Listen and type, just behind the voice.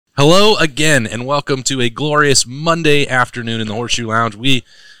Hello again, and welcome to a glorious Monday afternoon in the Horseshoe Lounge.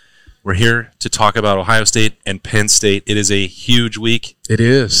 We're here to talk about Ohio State and Penn State. It is a huge week. It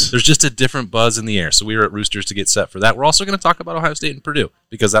is. There's just a different buzz in the air, so we were at Roosters to get set for that. We're also going to talk about Ohio State and Purdue,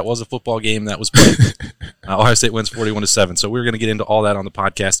 because that was a football game that was played. Ohio State wins 41-7, so we're going to get into all that on the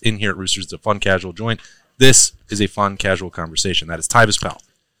podcast in here at Roosters. It's a fun, casual joint. This is a fun, casual conversation. That is Tyvis Powell,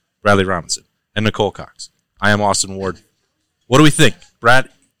 Bradley Robinson, and Nicole Cox. I am Austin Ward. What do we think? Brad,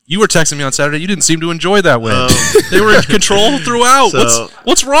 you were texting me on Saturday. You didn't seem to enjoy that win. They were in control throughout. So,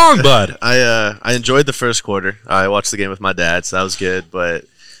 what's wrong, bud? I enjoyed the first quarter. I watched the game with my dad, so that was good. But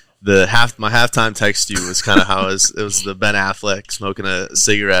my halftime text to you was kind of how it was the Ben Affleck smoking a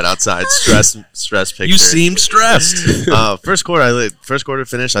cigarette outside stress picture. You seemed stressed. First quarter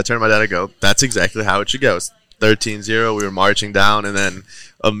finished. I turned to my dad and go, "That's exactly how it should go." It's 13-0. We were marching down, and then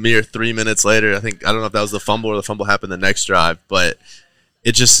a mere 3 minutes later, I don't know if that was the fumble or the fumble happened the next drive, but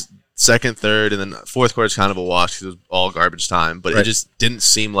it just second, third, and then fourth quarter is kind of a wash because it was all garbage time. But It just didn't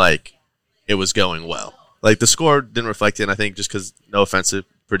seem like it was going well. Like, the score didn't reflect it, and I think just because, no offense to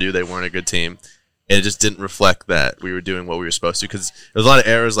Purdue, they weren't a good team. It just didn't reflect that we were doing what we were supposed to, because there was a lot of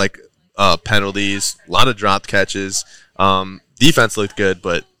errors, like penalties, a lot of dropped catches. Defense looked good,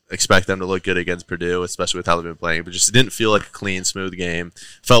 but expect them to look good against Purdue, especially with how they've been playing. But just didn't feel like a clean, smooth game.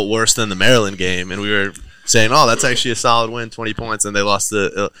 Felt worse than the Maryland game, and we were saying, "Oh, that's actually a solid win, 20 points," and they lost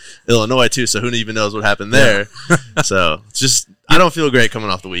to Illinois too. So who even knows what happened there? So it's just, I don't feel great coming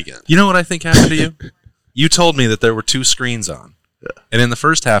off the weekend. You know what I think happened to you? You told me that there were two screens on, and in the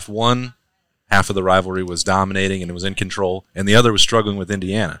first half, one half of the rivalry was dominating and it was in control, and the other was struggling with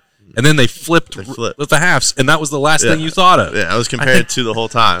Indiana. And then they flipped with the halves, and that was the last thing you thought of. Yeah, I was compared to the whole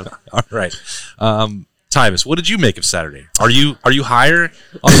time. All right. Tyvis, what did you make of Saturday? Are you higher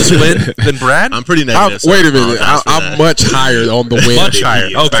on this win than Brad? I'm pretty negative. Wait a minute. I'm much higher on the win. Much higher.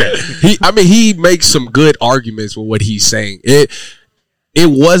 Okay. He makes some good arguments with what he's saying. It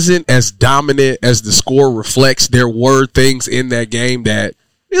wasn't as dominant as the score reflects. There were things in that game that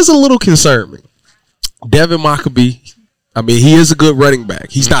is a little concerning. Devin Mockabee, he is a good running back.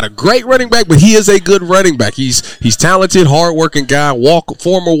 He's not a great running back, but he is a good running back. He's talented, hardworking guy,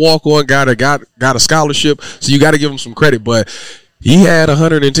 former walk-on guy that got a scholarship, so you got to give him some credit. But he had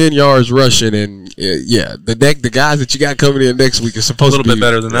 110 yards rushing, and the guys that you got coming in next week are supposed to be a little bit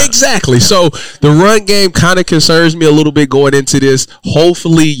better than that. Exactly. So the run game kind of concerns me a little bit going into this.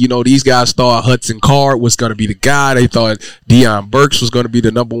 Hopefully, these guys thought Hudson Card was going to be the guy. They thought Deion Burks was going to be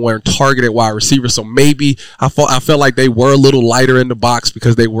the number one targeted wide receiver. So maybe I felt like they were a little lighter in the box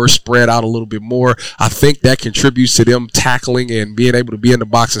because they were spread out a little bit more. I think that contributes to them tackling and being able to be in the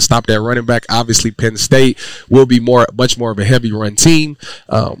box and stop that running back. Obviously, Penn State will be much more of a heavy run team.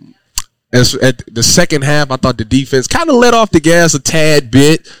 As at the second half, I thought the defense kind of let off the gas a tad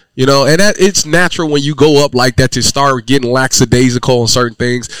bit, and that it's natural when you go up like that to start getting lackadaisical on certain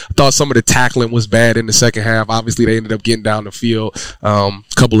things. I thought some of the tackling was bad in the second half. Obviously, they ended up getting down the field a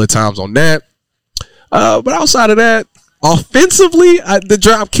couple of times on that. But outside of that, offensively, the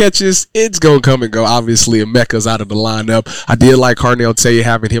drop catches, it's going to come and go. Obviously, Emeka's out of the lineup. I did like Carnell Tate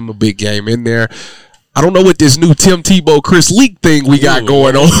having him a big game in there. I don't know what this new Tim Tebow, Chris Leak thing we got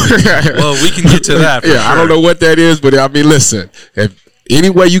going on. Well, we can get to that. Sure. I don't know what that is, but listen, if any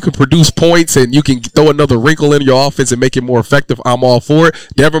way you can produce points and you can throw another wrinkle in your offense and make it more effective, I'm all for it.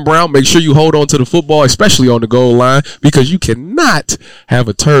 Devin Brown, make sure you hold on to the football, especially on the goal line, because you cannot have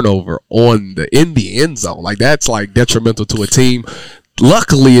a turnover in the end zone. Like, that's detrimental to a team.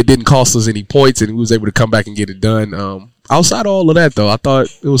 Luckily, it didn't cost us any points, and we was able to come back and get it done. Outside of all of that, though, I thought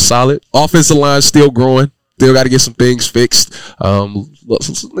it was solid. Offensive line still growing. Still got to get some things fixed.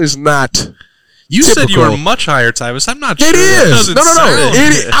 It's not. You typical. Said you were much higher, Tyvis. I'm not sure. It is. No.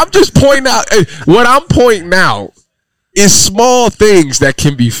 I'm just pointing out. What I'm pointing out is small things that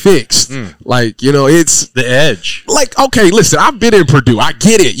can be fixed. Like, it's the edge. Like, okay, listen, I've been in Purdue. I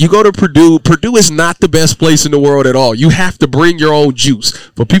get it. You go to Purdue. Purdue is not the best place in the world at all. You have to bring your own juice.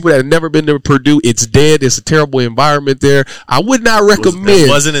 For people that have never been to Purdue, it's dead. It's a terrible environment there. I would not recommend. It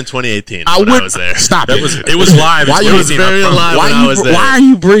wasn't in 2018 when I was there. Stop it. It was live. It was very live when I was there. Why are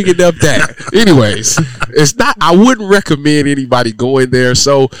you bringing up that? Anyways, it's not. I wouldn't recommend anybody going there.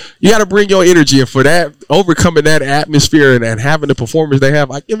 So you got to bring your energy, and for that, overcoming that atmosphere and having the performance they have,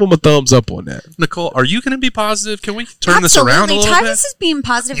 I give them a thumbs up on that. Nicole, are you going to be positive? Can we turn this around a little bit? Tyvis is being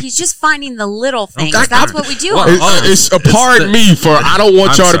positive. He's just finding the little things. That's what we do. It's pardon me for I don't want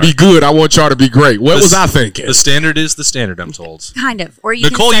want y'all to be good. I want y'all to be great. What was I thinking? The standard is the standard, I'm told. Kind of. Or you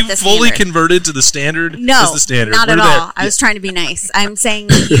Nicole, can you set the fully standard. converted to the standard? No, is the standard. not We're at there. all. I was trying to be nice. I'm saying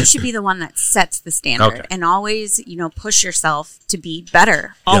that you should be the one that sets the standard and always, push yourself to be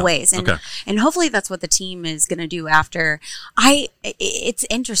better always. And and hopefully that's what the team is going to do after. It's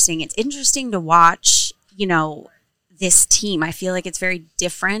interesting. It's interesting to watch, this team. I feel like it's very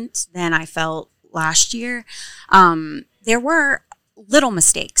different than I felt last year. There were little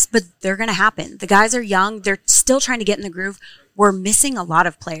mistakes, but they're going to happen. The guys are young. They're still trying to get in the groove. We're missing a lot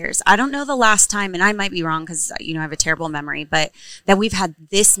of players. I don't know the last time, and I might be wrong because, I have a terrible memory, but that we've had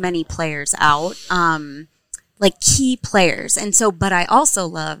this many players out, like key players. And so, but I also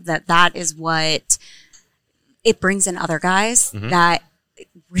love that is what it brings in other guys that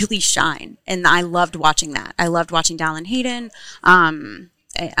really shine. And I loved watching that. I loved watching Dallin Hayden. I'm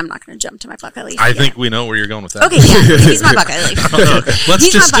not going to jump to my bucket leaf. I think we know where you're going with that. Okay, yeah, he's my bucket leaf.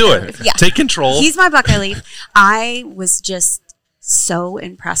 Let's just do it. Yeah. Take control. He's my bucket leaf. I was just so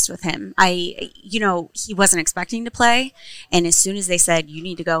impressed with him. He wasn't expecting to play, and as soon as they said you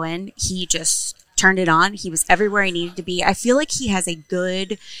need to go in, he just turned it on. He was everywhere he needed to be. I feel like he has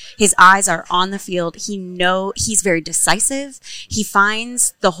his eyes are on the field. He's very decisive. He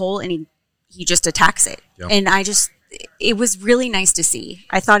finds the hole and he just attacks it. Yep. And it was really nice to see.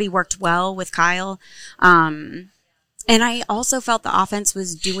 I thought he worked well with Kyle. And I also felt the offense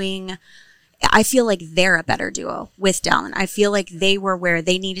was I feel like they're a better duo with Dallin. I feel like they were where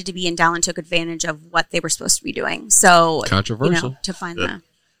they needed to be, and Dallin took advantage of what they were supposed to be doing. So controversial to find the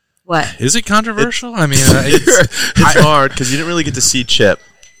what is it controversial? I mean, it's hard because you didn't really get to see Chip.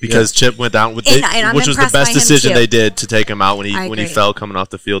 Because Chip went down with which was the best decision they did to take him out when he fell coming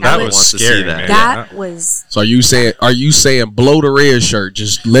off the field. That was scary. That was. So are you saying blow the red shirt?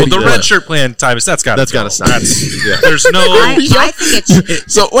 Just let the red shirt plan, Tyvis. That's got to stop. There's no. I think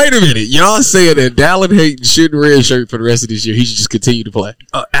it's. So wait a minute. Y'all saying that Dallin Hayden shouldn't red shirt for the rest of this year? He should just continue to play.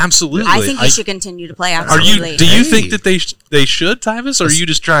 Absolutely. I think he should continue to play. Absolutely. Do you think that they should, Tyvis, or are you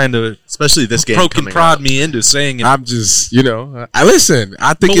just trying to, especially this game, poke and prod me into saying it? I'm just, I listen.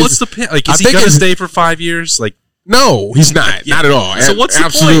 I think. But what's the pin? Like, is he going to stay for 5 years? Like, no, he's not. Not at all. So what's the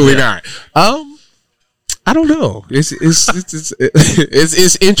absolutely point? Not. I don't know. It's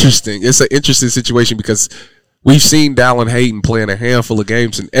interesting. It's an interesting situation because we've seen Dallin Hayden play in a handful of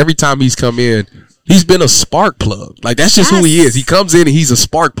games, and every time he's come in, he's been a spark plug. Like, that's just who he is. He comes in and he's a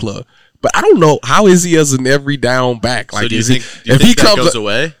spark plug. But I don't know, how is he as an every down back? Like, so do you think that goes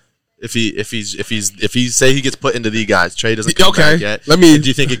away? If he say he gets put into the guys, Trey doesn't come back yet. Do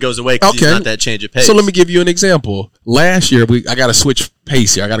you think it goes away because he's not that change of pace? So let me give you an example. Last year, I got to switch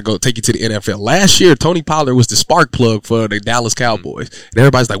pace here. I got to go take you to the NFL. Last year, Tony Pollard was the spark plug for the Dallas Cowboys, and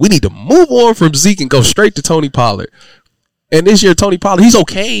everybody's like, we need to move on from Zeke and go straight to Tony Pollard. And this year, Tony Pollard, he's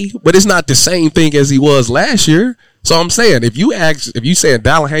okay, but it's not the same thing as he was last year. So I'm saying, if you saying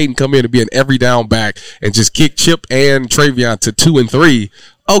Dallin Hayden come in to be an every down back and just kick Chip and Travion to 2 and 3,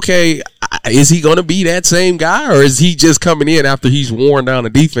 okay, is he going to be that same guy, or is he just coming in after he's worn down the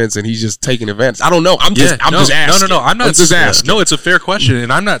defense and he's just taking advantage? I don't know. I'm just asking. No. I'm not just asking. No, it's a fair question,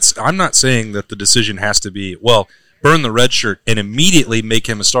 and I'm not saying that the decision has to be, well, burn the red shirt and immediately make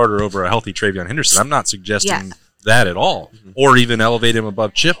him a starter over a healthy Travion Henderson. I'm not suggesting that at all, or even elevate him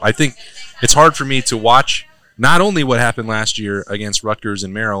above Chip. I think it's hard for me to watch not only what happened last year against Rutgers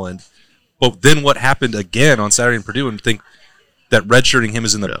and Maryland, but then what happened again on Saturday in Purdue, and think that redshirting him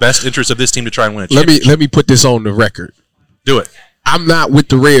is in the best interest of this team to try and win a championship. Let me put this on the record. Do it. I'm not with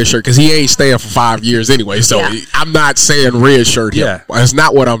the red shirt because he ain't staying for 5 years anyway. So I'm not saying red shirt him. Yeah. That's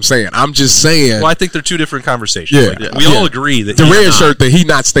not what I'm saying. I'm just saying. Well, I think they're two different conversations. Yeah. Like, we all agree that the red shirt that he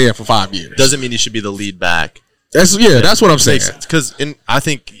not staying for 5 years doesn't mean he should be the lead back. That's what I'm saying. Because I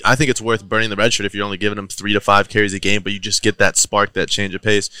think it's worth burning the red shirt if you're only giving him 3 to 5 carries a game, but you just get that spark, that change of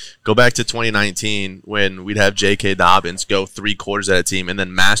pace. Go back to 2019 when we'd have J.K. Dobbins go 3 quarters at a team, and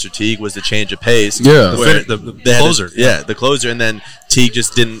then Master Teague was the change of pace. Yeah, the closer. The closer, and then Teague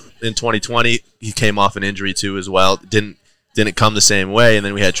just didn't. In 2020, he came off an injury too as well. Didn't come the same way, and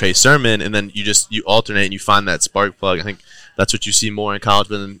then we had Trey Sermon, and then you alternate and you find that spark plug. I think that's what you see more in college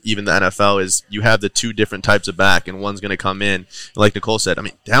than even the NFL is you have the 2 different types of back, and one's going to come in. Like Nicole said, I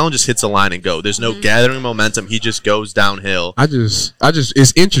mean, Dallin just hits a line and go. There's no gathering momentum. He just goes downhill.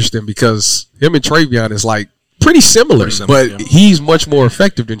 It's interesting because him and Travion is like pretty similar, but he's much more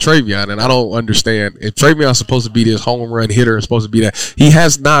effective than Travion, and I don't understand. If Travion's supposed to be this home run hitter, supposed to be that, he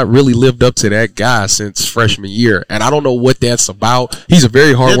has not really lived up to that guy since freshman year, and I don't know what that's about. He's a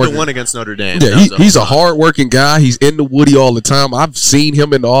very hard worker. The one against Notre Dame. Yeah, he's a hard working guy. He's in the Woody all the time. I've seen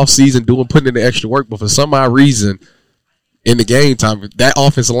him in the offseason putting in the extra work, but for some odd reason, in the game time, that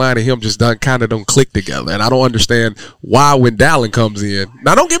offensive line and him just don't click together. And I don't understand why when Dallin comes in.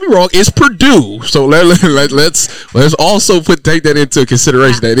 Now, don't get me wrong, it's Purdue. So let's also take that into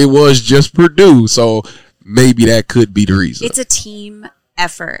consideration that it was just Purdue. So maybe that could be the reason. It's a team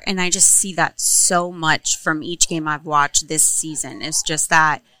effort, and I just see that so much from each game I've watched this season. It's just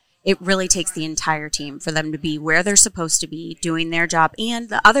that it really takes the entire team for them to be where they're supposed to be, doing their job. And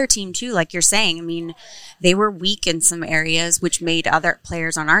the other team, too, like you're saying. I mean, they were weak in some areas, which made other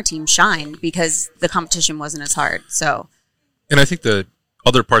players on our team shine because the competition wasn't as hard. So, and I think the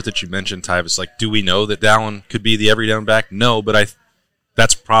other part that you mentioned, Tyvis, like, do we know that Dallin could be the every down back? No, but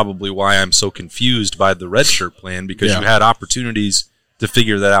that's probably why I'm so confused by the redshirt plan, because you had opportunities to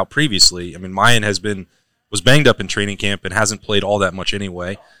figure that out previously. I mean, Mayan was banged up in training camp and hasn't played all that much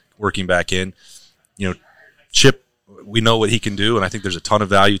anyway, working back in. You know, Chip, we know what he can do, and I think there's a ton of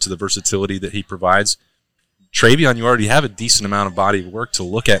value to the versatility that he provides. Travion, you already have a decent amount of body of work to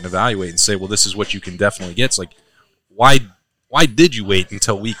look at and evaluate and say, well, this is what you can definitely get. It's like, why did you wait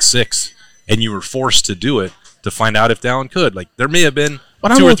until week 6 and you were forced to do it to find out if Dallin could? Like, there may have been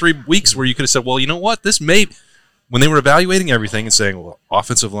 2 or 3 weeks where you could have said, well, you know what, this may, when they were evaluating everything and saying, well,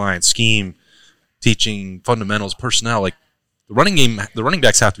 offensive line, scheme, teaching, fundamentals, personnel, like, the running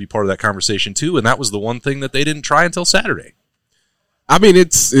backs have to be part of that conversation too, and that was the one thing that they didn't try until Saturday. I mean,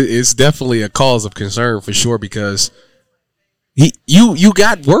 it's definitely a cause of concern for sure, because you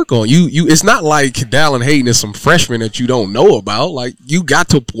got work on you. It's not like Dallin Hayden is some freshman that you don't know about. Like, you got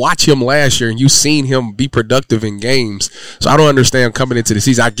to watch him last year, and you've seen him be productive in games. So I don't understand coming into the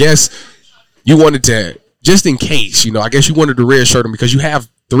season. I guess you wanted to, just in case, I guess you wanted to redshirt him because you have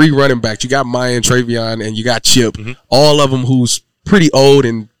 3 running backs. You got Mayan, Travion, and you got Chip, all of them who's pretty old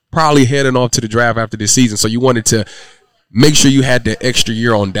and probably heading off to the draft after this season. So you wanted to make sure you had the extra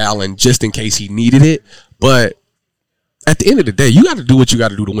year on Dallin just in case he needed it. But at the end of the day, you got to do what you got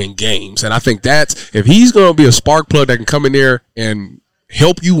to do to win games. And I think if he's going to be a spark plug that can come in there and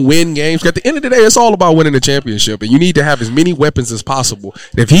help you win games. At the end of the day, it's all about winning the championship, and you need to have as many weapons as possible.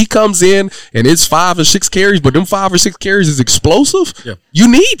 And if he comes in and it's 5 or 6 carries, but them 5 or 6 carries is explosive, you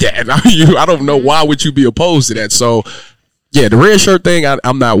need that. I don't know why would you be opposed to that. So, yeah, the red shirt thing,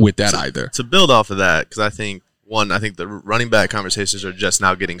 I'm not with that either. To build off of that, because I think the running back conversations are just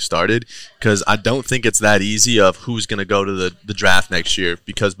now getting started, because I don't think it's that easy of who's going to go to the draft next year,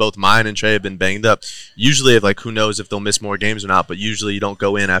 because both Mayan and Trey have been banged up. Usually, who knows if they'll miss more games or not, but usually you don't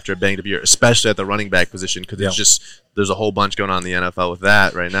go in after a banged up year, especially at the running back position, because there's a whole bunch going on in the NFL with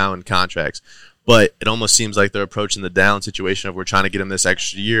that right now in contracts. But it almost seems like they're approaching the down situation of we're trying to get him this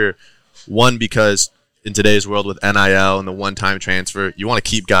extra year. One, because in today's world with NIL and the one-time transfer, you want to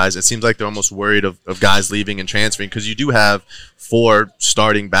keep guys. It seems like they're almost worried of guys leaving and transferring, because you do have 4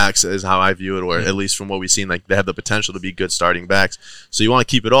 starting backs is how I view it, or at least from what we've seen, like they have the potential to be good starting backs. So you want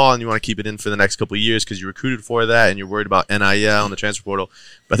to keep it all, and you want to keep it in for the next couple of years because you recruited for that and you're worried about NIL and the transfer portal.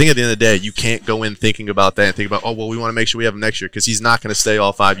 But I think at the end of the day, you can't go in thinking about that and think about, we want to make sure we have him next year, because he's not going to stay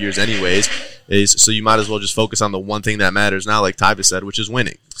all 5 years anyways. So you might as well just focus on the one thing that matters now, like Tyvis said, which is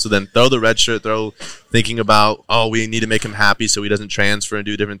winning. So then throw the red shirt, thinking about, we need to make him happy so he doesn't transfer and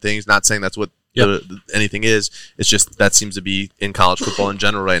do different things. Not saying that's what anything is. It's just that seems to be in college football in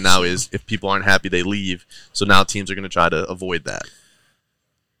general right now, is if people aren't happy, they leave. So now teams are going to try to avoid that.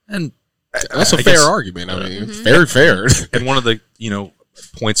 And that's a fair argument. I mean, very fair. And one of the,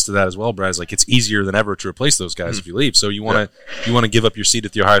 points to that as well, Brad, is like, it's easier than ever to replace those guys if you leave. So you want to give up your seat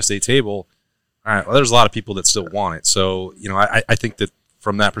at the Ohio State table. All right, well, there's a lot of people that still want it. So, I think that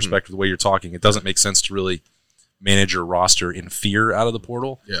from that perspective, the way you're talking, it doesn't make sense to really manage your roster in fear out of the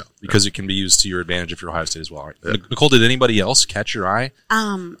portal, because it can be used to your advantage if you're Ohio State as well. Right? Nicole, did anybody else catch your eye?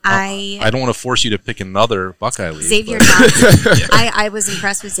 I don't want to force you to pick another Buckeye lead. Xavier Johnson. I was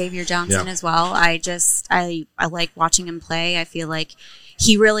impressed with Xavier Johnson as well. I like watching him play. I feel like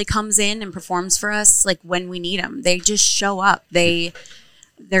he really comes in and performs for us, like, when we need him. They just show up.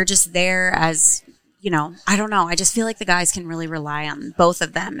 They're just there as, I don't know. I just feel like the guys can really rely on both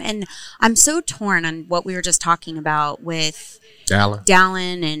of them. And I'm so torn on what we were just talking about with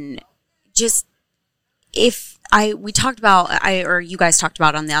Dallin, and just we talked about, or you guys talked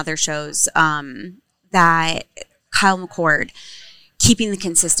about on the other shows, that Kyle McCord keeping the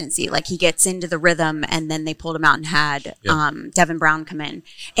consistency, like he gets into the rhythm, and then they pulled him out and had Devin Brown come in.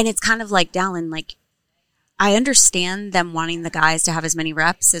 And it's kind of like Dallin, like, I understand them wanting the guys to have as many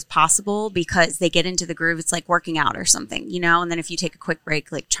reps as possible because they get into the groove. It's like working out or something, and then if you take a quick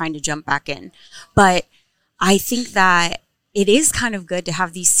break, like trying to jump back in. But I think that it is kind of good to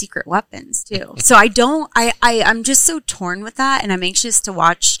have these secret weapons too. So I'm just so torn with that, and I'm anxious to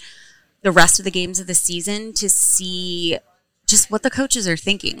watch the rest of the games of the season to see just what the coaches are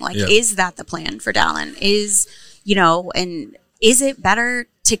thinking. Like, is that the plan for Dallin? And is it better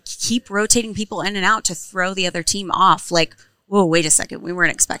to keep rotating people in and out to throw the other team off? Like, whoa, wait a second, we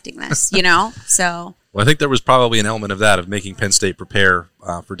weren't expecting this, So, well, I think there was probably an element of that, of making Penn State prepare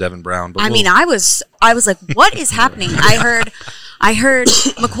for Devin Brown. But I was like, what is happening? I heard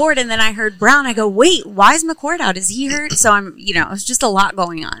McCord, and then I heard Brown. I go, wait, why is McCord out? Is he hurt? So it was just a lot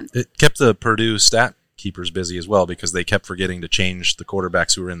going on. It kept the Purdue stat keepers busy as well, because they kept forgetting to change the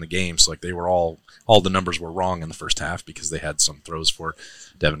quarterbacks who were in the game. So like, they were all the numbers were wrong in the first half, because they had some throws for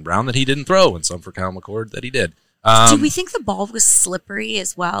Devin Brown that he didn't throw, and some for Kyle McCord that he did. Do we think the ball was slippery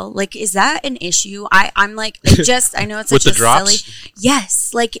as well? Like, is that an issue? I'm like, I know it's with such the drops? silly.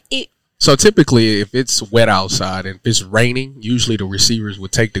 Yes, like it. So typically, if it's wet outside and if it's raining, usually the receivers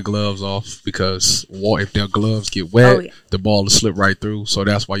would take the gloves off, because if their gloves get wet, the ball will slip right through. So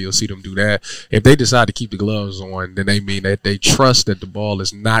that's why you'll see them do that. If they decide to keep the gloves on, then they mean that they trust that the ball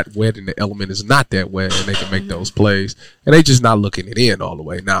is not wet and the element is not that wet, and they can make those plays. And they just not looking it in all the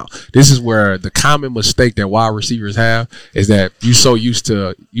way. Now, this is where the common mistake that wide receivers have is that you're so used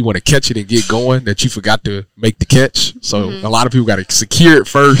to, you want to catch it and get going, that you forgot to make the catch. So a lot of people got to secure it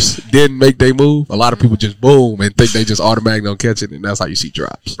first, then make they move. A lot of people just boom and think they just automatically don't catch it, and that's how you see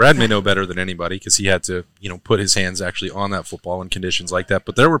drops. Brad may know better than anybody, because he had to put his hands actually on that football in conditions like that.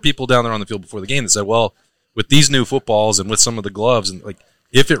 But there were people down there on the field before the game that said, well, with these new footballs and with some of the gloves, and like,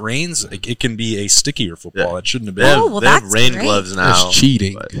 if it rains, it can be a stickier football. It shouldn't have been. They have rain gloves now. That's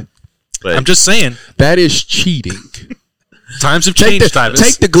cheating. But I'm just saying, that is cheating. Times have changed, Tyvis.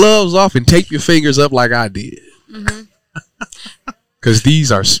 Take the gloves off and tape your fingers up like I did. Because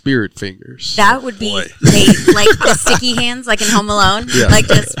these are spirit fingers. That would be like the sticky hands, like in Home Alone. Yeah. Like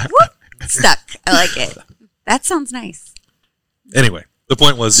just stuck. I like it. That sounds nice. Anyway, the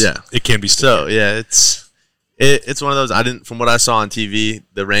point was, it can be sticky. So it's one of those. From what I saw on TV,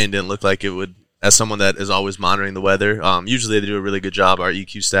 the rain didn't look like it would. As someone that is always monitoring the weather, usually they do a really good job. Our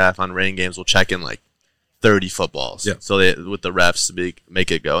EQ staff on rain games will check in like 30 footballs. Yeah. So with the refs to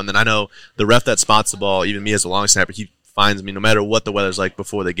make it go. And then I know the ref that spots the ball, even me as a long snapper, he finds me no matter what the weather's like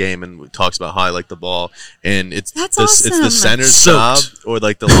before the game, and talks about how I like the ball. And it's awesome. It's the center's job, or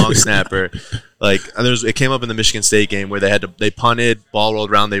like the long snapper. Like it came up in the Michigan State game where they punted, ball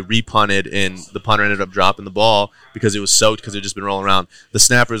rolled around, they repunted, and the punter ended up dropping the ball because it was soaked because it had just been rolling around. The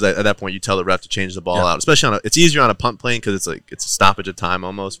snappers at that point, you tell the ref to change the ball out, especially it's easier on a punt plane because it's a stoppage of time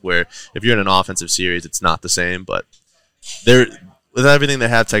almost. Where if you're in an offensive series, it's not the same, but with everything they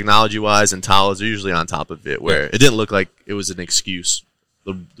have technology-wise and towels, they're usually on top of it, where it didn't look like it was an excuse.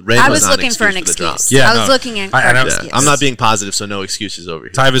 The rain I was was not looking for an excuse. Yeah, I was looking for an excuse. I'm not being positive, so no excuses over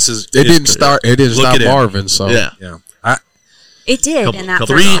here. Tyvis is. It didn't start Marvin, so yeah. It did in that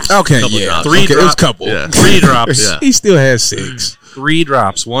couple first half. Okay, couple yeah. drops. Okay, it was a couple. Yeah. 3 drops. Yeah. He still has 6. 3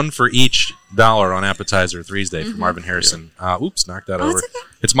 drops, 1 for each $1 on appetizer Thursday for Marvin Harrison. Oops, knocked that over. It's okay.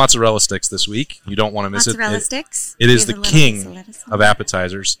 It's mozzarella sticks this week. You don't want to miss Mozzarella it. sticks. It is the With a little king lettuce on of it.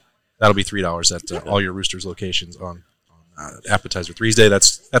 appetizers. That'll be $3 at all your Roosters locations on appetizer Thursday.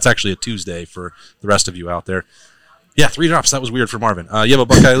 That's actually a Tuesday for the rest of you out there. Yeah, 3 drops. That was weird for Marvin. You have a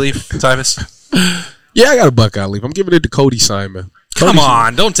Buckeye leaf, Tyvis? Yeah, I got a Buckeye leaf. I'm giving it to Cody Simon. Come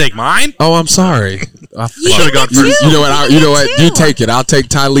on, don't take mine. Oh, I'm sorry. I You Should've gone did first. too. You know what? You did too. You take it. I'll take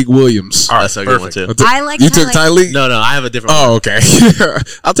Tyleek Williams. All right, That's a good one, perfect. too. I like You took Tyleek. Tyleek? No, I have a different Oh, okay.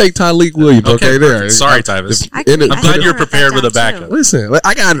 I'll take Tyleek Williams. Okay, there. perfect. Sorry, Tyvis. I In can- it- I I'm glad can you're write that prepared with a down, too. backup. Listen,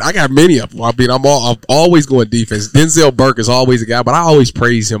 I got many of them. I mean, I'm always going defense. Denzel Burke is always a guy, but I always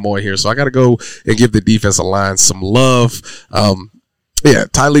praise him on here. So I got to go and give the defensive line some love. Yeah,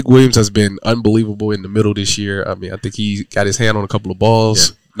 Tyleek Williams has been unbelievable in the middle this year. I mean, I think he got his hand on a couple of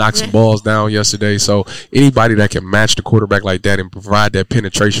balls, knocked some balls down yesterday. So anybody that can match the quarterback like that and provide that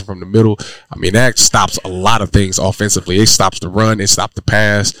penetration from the middle, I mean, that stops a lot of things offensively. It stops the run. It stops the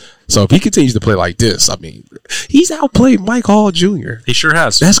pass. So if he continues to play like this, I mean, he's outplayed Mike Hall Jr. He sure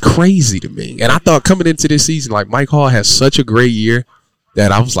has. That's crazy to me. And I thought coming into this season, like Mike Hall has such a great year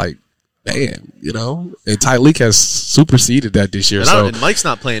that I was like, man, and Tyleek has superseded that this year. And Mike's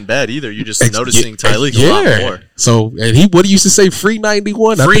not playing bad either. You're just noticing Tyleek a lot more. So, and what he used to say, free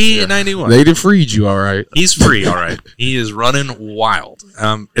 91. Free 91. They done freed you, all right. He's free, all right. He is running wild.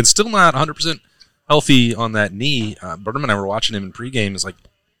 And still not 100% healthy on that knee. Berman and I were watching him in pregame. It's like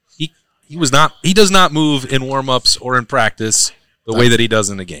he does not move in warm-ups or in practice the way that he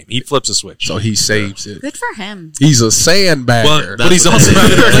does in the game. He flips a switch. So he saves it. Good for him. He's a sandbagger. But he's also not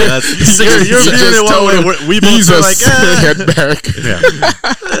You're viewing it one way. We both He's are a like, sandbagger.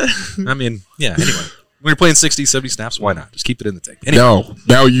 I mean, yeah, anyway. When you're playing 60, 70 snaps, why not? Just keep it in the tank. Anyway,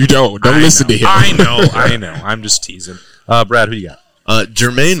 No, you don't. Don't listen to him. I know. I'm just teasing. Brad, who you got?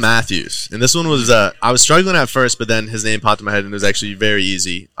 Jermaine Matthews. And this one was, I was struggling at first, but then his name popped in my head, and it was actually very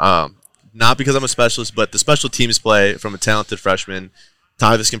easy. Not because I'm a specialist, but the special teams play from a talented freshman.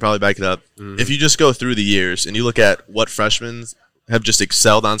 Tyvis can probably back it up. Mm-hmm. If you just go through the years and you look at what freshmen have just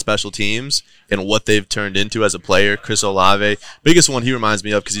excelled on special teams and what they've turned into as a player, Chris Olave, biggest one he reminds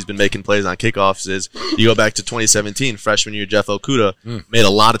me of because he's been making plays on kickoffs is you go back to 2017, freshman year, Jeff Okudah made a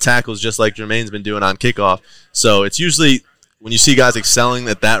lot of tackles just like Jermaine's been doing on kickoff. So it's usually when you see guys excelling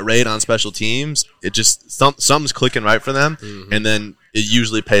at that rate on special teams, it just something's clicking right for them, and then it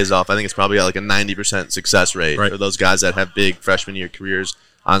usually pays off. I think it's probably got like a 90% success rate for those guys that have big freshman year careers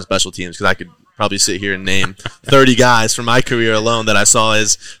on special teams, because I could probably sit here and name 30 guys from my career alone that I saw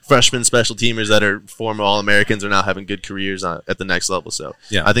as freshman special teamers that are former All-Americans are now having good careers at the next level. So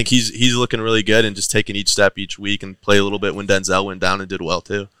I think he's looking really good and just taking each step each week and play a little bit when Denzel went down and did well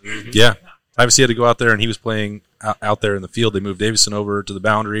too. Mm-hmm. Yeah. Obviously, he had to go out there, and he was playing out there in the field. They moved Davison over to the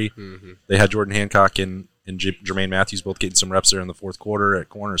boundary. Mm-hmm. They had Jordan Hancock and Jermaine Matthews both getting some reps there in the fourth quarter at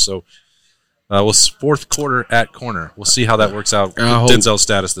corner. So, fourth quarter at corner. We'll see how that works out with Denzel's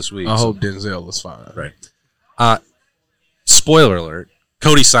status this week. I hope Denzel is fine. Right. Spoiler alert,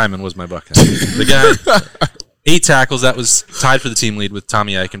 Cody Simon was my Buckeye. The guy, 8 tackles. That was tied for the team lead with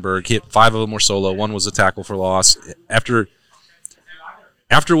Tommy Eichenberg. He hit 5 of them were solo. 1 was a tackle for loss. After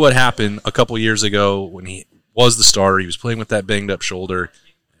what happened a couple years ago when he was the starter, he was playing with that banged-up shoulder. It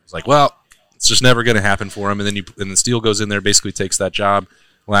was like, well, it's just never going to happen for him. And then Steele goes in there, basically takes that job.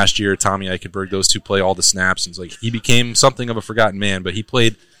 Last year, Tommy Eichenberg, those two play all the snaps. And it's like he became something of a forgotten man, but he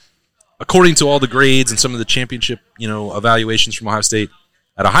played, according to all the grades and some of the championship evaluations from Ohio State,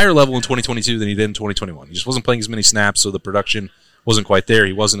 at a higher level in 2022 than he did in 2021. He just wasn't playing as many snaps, so the production wasn't quite there.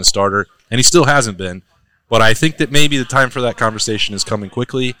 He wasn't a starter, and he still hasn't been. But I think that maybe the time for that conversation is coming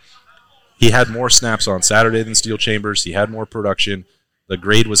quickly. He had more snaps on Saturday than Steele Chambers. He had more production. The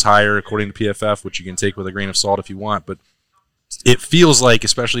grade was higher according to PFF, which you can take with a grain of salt if you want. But it feels like,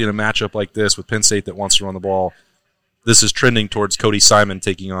 especially in a matchup like this with Penn State that wants to run the ball, this is trending towards Cody Simon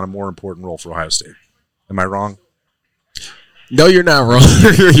taking on a more important role for Ohio State. Am I wrong? No, you're not wrong.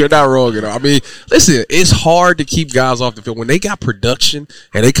 You're not wrong at all. I mean, listen, it's hard to keep guys off the field. When they got production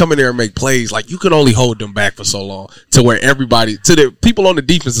and they come in there and make plays, like you can only hold them back for so long to where everybody, to the people on the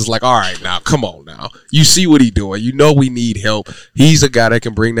defense is like, all right, now, come on now. You see what he's doing. You know we need help. He's a guy that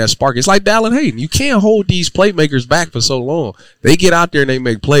can bring that spark. It's like Dallin Hayden. You can't hold these playmakers back for so long. They get out there and they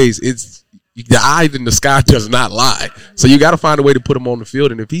make plays. It's the eye in the sky does not lie. So you got to find a way to put him on the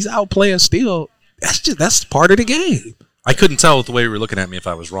field. And if he's out playing Steele, that's part of the game. I couldn't tell with the way you were looking at me if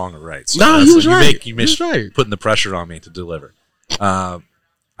I was wrong or right. So no, he was right. You missed putting the pressure on me to deliver. I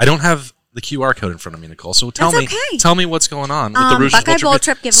don't have the QR code in front of me, Nicole. So tell me what's going on with the Roosters Buckeye Bowl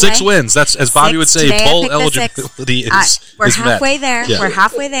trip giveaway. 6 wins. That's, as Bobby would say, bowl eligibility is We're halfway met. there. Yeah. We're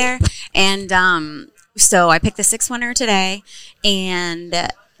halfway there. And so I picked the 6th winner today. And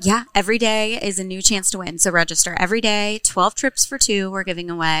every day is a new chance to win. So register every day. 12 trips for 2 we're giving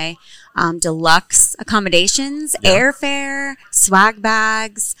away. Deluxe accommodations, airfare, swag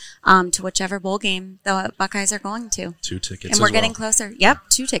bags, to whichever bowl game the Buckeyes are going to. 2 tickets. And we're getting closer. Yep,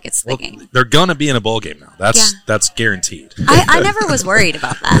 2 tickets to the game. They're gonna be in a bowl game now. That's guaranteed. I never was worried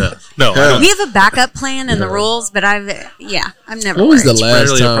about that. No. We have a backup plan in the rules, but I'm never When was worried. the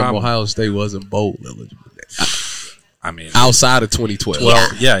last time Ohio State wasn't bowl eligible? I mean, outside of 2012. Well,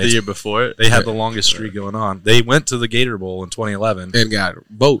 the year before, they had the longest streak going on. They went to the Gator Bowl in 2011 and got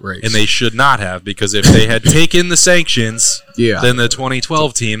boat race. And they should not have, because if they had taken the sanctions, then the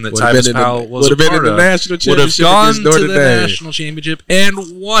 2012 team that Tyvis Powell was a part of would have gone to the national championship and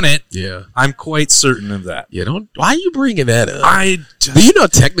won it. Yeah, I'm quite certain of that. Why are you bringing that up? Do you know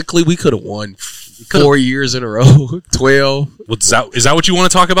technically we could have won 4 years in a row? 12. Is that what you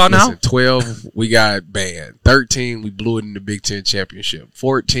want to talk about now? 12, we got banned. 13, we blew it in the Big Ten championship.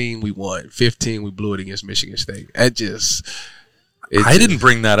 14, we won. 15, we blew it against Michigan State. I didn't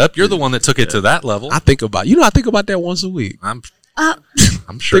bring that up. You're the one that took it to that level. I think about that once a week. I'm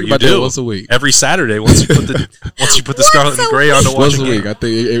sure you do. That once a week. Every Saturday, once you put the scarlet and gray on to watch once a week. I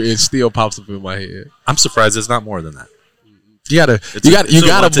think it still pops up in my head. I'm surprised it's not more than that. You gotta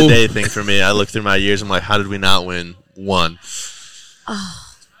move. Today thing for me. I look through my years. I'm like, how did we not win 1? Oh.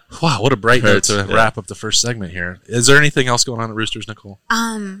 Wow, what a bright note to wrap up the first segment here. Is there anything else going on at Roosters, Nicole?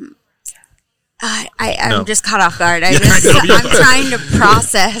 I'm just caught off guard. I'm trying to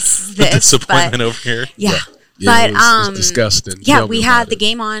process this. Disappointment over here. Yeah. But it's disgusting. Yeah, we had the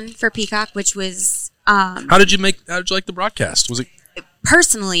game on for Peacock, which was. How did you like the broadcast? Was it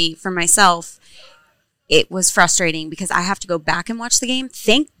personally for myself? it was frustrating because I have to go back and watch the game.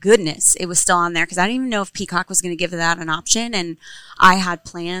 Thank goodness it was still on there because I didn't even know if Peacock was going to give that an option. And I had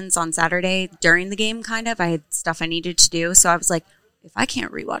plans on Saturday during the game, kind of. I had stuff I needed to do. So I was like, if I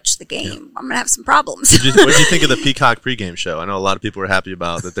can't rewatch the game, I'm going to have some problems. What did you think of the Peacock pregame show? I know a lot of people were happy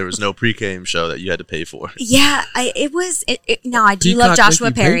about that there was no pregame show that you had to pay for. Yeah, I do love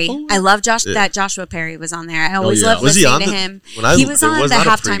Joshua Perry. I love that Joshua Perry was on there. I always loved listening to him. He was on the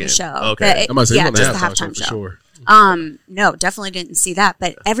halftime show. Okay. Just the halftime show. Sure. No, definitely didn't see that.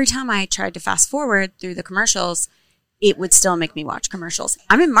 But every time I tried to fast forward through the commercials, it would still make me watch commercials.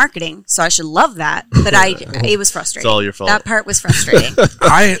 I'm in marketing, so I should love that. But it was frustrating. It's all your fault. That part was frustrating.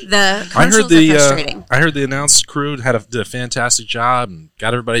 I heard the announce crew did a fantastic job and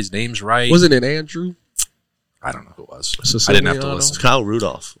got everybody's names right. Wasn't it Andrew? I don't know who it was. I didn't have to listen. Kyle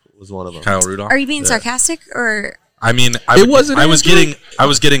Rudolph was one of them. Kyle Rudolph. Are you being sarcastic or? I mean, I was getting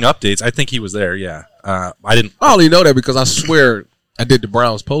updates. I think he was there. Yeah, I didn't. I only know that because I swear I did the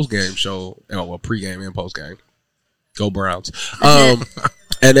Browns post-game show. Well, pregame and post-game. Go Browns.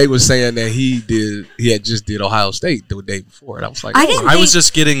 And they were saying that he had just did Ohio State the day before. And I was like, I was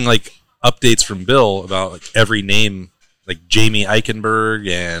just getting like updates from Bill about like every name, like Jamie Eichenberg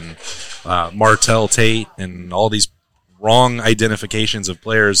and Martell Tate and all these wrong identifications of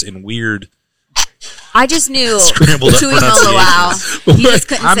players in weird. I just knew scrambled up pronunciations. You just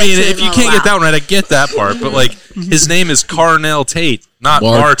couldn't I mean, if you can't get that one right, I get that part. But like, his name is Carnell Tate, not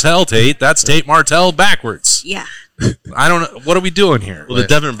Martell Tate. That's Tate Martell backwards. Yeah. I don't know. What are we doing here? Well, the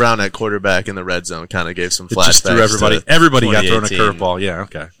Devin Brown at quarterback in the red zone kind of gave some flashbacks. Just threw everybody got thrown a curveball. Yeah,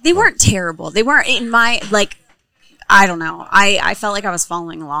 okay. They weren't terrible. They weren't in my, like, I don't know. I felt like I was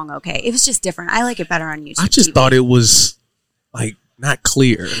following along okay. It was just different. I like it better on YouTube. I just thought it was, like, not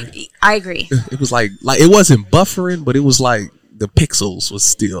clear. I agree. It was like it wasn't buffering, but it was like the pixels was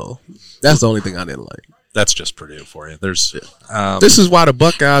still. That's the only thing I didn't like. That's just Purdue for you. There's this is why the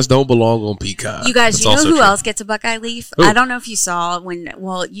Buckeyes don't belong on Peacock. You guys, you know who else gets a Buckeye leaf? Ooh. I don't know if you saw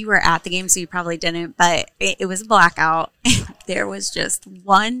you were at the game, so you probably didn't, but it was a blackout. There was just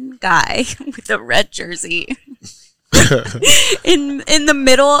one guy with a red jersey in the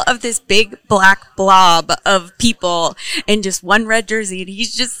middle of this big black blob of people and just one red jersey, and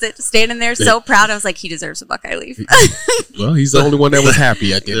he's just standing there so proud. I was like, he deserves a Buckeye leaf. Well, he's the only one that was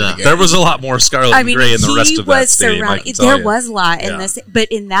happy at the end of the game. There was a lot more scarlet and gray in the rest of that stadium. There was a lot in this, but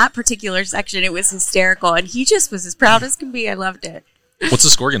in that particular section, it was hysterical, and he just was as proud as can be. I loved it. What's the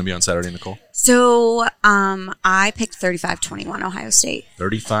score going to be on Saturday, Nicole? So I picked 35-21 Ohio State.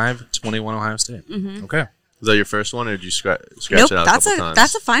 35-21 Ohio State. Mm-hmm. Okay. Was that your first one, or did you scratch it out a couple times?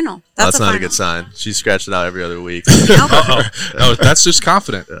 That's a final. That's not a good sign. She scratched it out every other week. No, that's just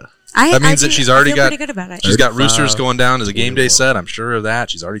confident. Yeah. That means that she's already got. Pretty good about it. She's got Roosters going down as a game day set. I'm sure of that.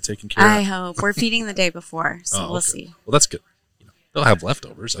 She's already taken care of. I hope we're feeding the day before, so we'll see. Well, that's good. They'll have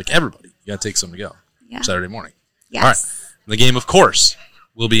leftovers, like everybody. You got to take some to go. Yeah. Saturday morning. Yes. All right. The game, of course,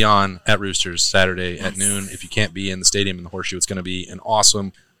 will be on at Roosters Saturday at noon. If you can't be in the stadium in the Horseshoe, it's going to be an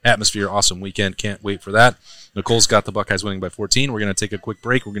awesome atmosphere, awesome weekend. Can't wait for that. Nicole's got the Buckeyes winning by 14. We're going to take a quick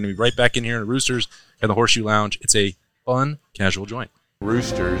break. We're going to be right back in here at Roosters at the Horseshoe Lounge. It's a fun, casual joint.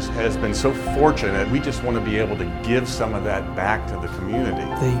 Roosters has been so fortunate. We just want to be able to give some of that back to the community.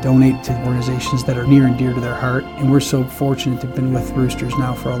 They donate to organizations that are near and dear to their heart, and we're so fortunate to have been with Roosters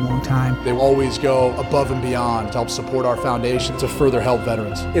now for a long time. They will always go above and beyond to help support our foundation to further help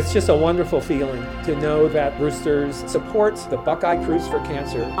veterans. It's just a wonderful feeling to know that Roosters supports the Buckeye Cruise for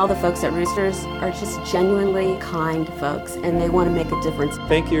Cancer. All the folks at Roosters are just genuinely kind folks, and they want to make a difference.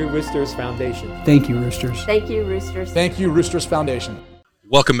 Thank you, Roosters Foundation. Thank you, Roosters. Thank you, Roosters. Thank you, Roosters Foundation.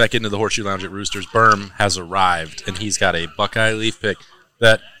 Welcome back into the Horseshoe Lounge at Roosters. Berm has arrived, and he's got a Buckeye leaf pick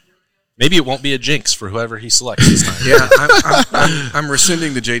that maybe it won't be a jinx for whoever he selects this time. Yeah, I'm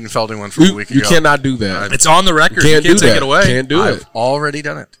rescinding the Jaden Felding one from a week ago. You cannot do that. It's on the record. You can't take it away. Can't do it. I've already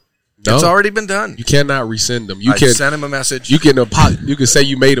done it. No. It's already been done. You cannot rescind them. I sent him a message. You can say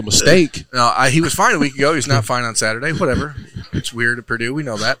you made a mistake. No, he was fine a week ago. He's not fine on Saturday. Whatever. It's weird at Purdue. We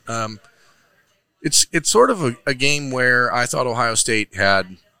know that. It's sort of a game where I thought Ohio State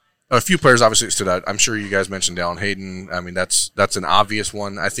had a few players obviously stood out. I'm sure you guys mentioned Dallin Hayden. I mean, that's an obvious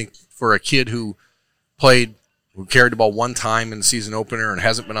one. I think for a kid who carried the ball one time in the season opener and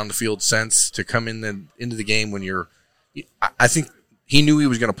hasn't been on the field since, to come into the game when I think he knew he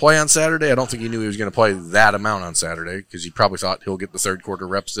was going to play on Saturday. I don't think he knew he was going to play that amount on Saturday because he probably thought he'll get the third quarter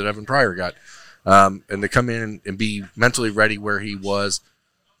reps that Evan Pryor got. And to come in and be mentally ready where he was.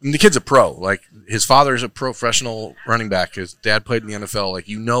 I mean, the kid's a pro. Like, his father's a professional running back. His dad played in the NFL. Like,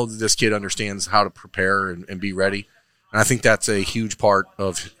 that this kid understands how to prepare and be ready. And I think that's a huge part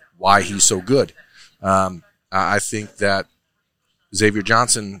of why he's so good. I think that Xavier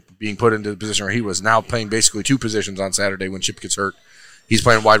Johnson being put into the position where he was now playing basically two positions on Saturday when Chip gets hurt. He's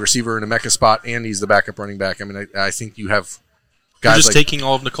playing wide receiver in a Mecca spot, and he's the backup running back. I mean, I think you have guys just like, taking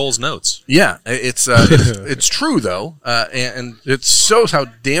all of Nicole's notes. Yeah, it's true though, and it shows how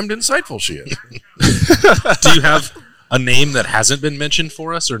damned insightful she is. Do you have a name that hasn't been mentioned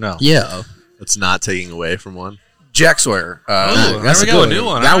for us, or no? Yeah, it's not taking away from one. Jack Sawyer. There we go, a new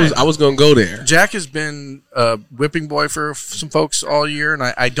one. I was going to go there. Jack has been a whipping boy for some folks all year, and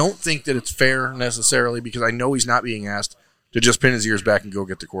I don't think that it's fair necessarily because I know he's not being asked to just pin his ears back and go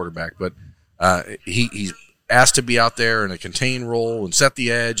get the quarterback. But he's asked to be out there in a contained role and set the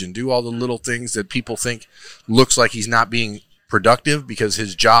edge and do all the little things that people think looks like he's not being productive because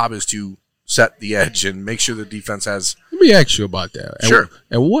his job is to set the edge and make sure the defense has. Let me ask you about that. Sure.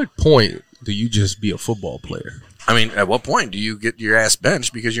 At what point do you just be a football player? I mean, at what point do you get your ass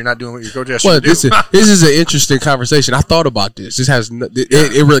benched because you're not doing what your coach asked you to do? This is an interesting conversation. I thought about this. This has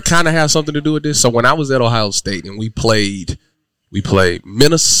it really kind of has something to do with this. So when I was at Ohio State and we played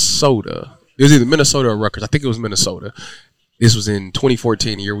Minnesota. It was either Minnesota or Rutgers. I think it was Minnesota. This was in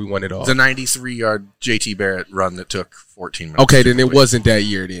 2014, the year we won it all. The 93-yard JT Barrett run that took 14 minutes. Okay, then it wasn't that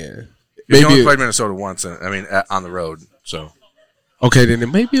year then. Maybe only played Minnesota once. On the road. So. Okay,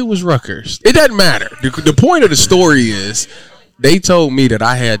 then maybe it was Rutgers. It doesn't matter. The point of the story is they told me that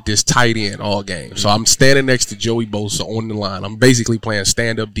I had this tight end all game. So I'm standing next to Joey Bosa on the line. I'm basically playing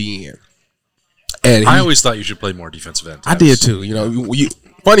stand-up DN. And I always thought you should play more defensive end. I did too. You know,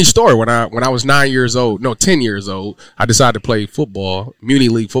 funny story. When I was 10 years old, I decided to play football, Muni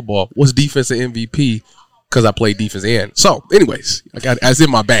League football. Was defensive MVP because I played defense end. So, anyways, that's in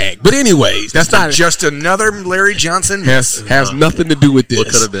my bag. But anyways, that's not just another Larry Johnson. Has nothing to do with this. What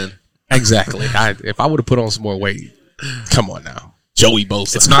could have been? Exactly. If I would have put on some more weight, come on now. Joey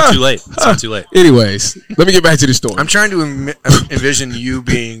Bosa. It's not too late. It's not too late. Anyways, let me get back to the story. I'm trying to envision you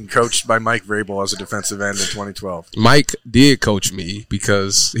being coached by Mike Vrabel as a defensive end in 2012. Mike did coach me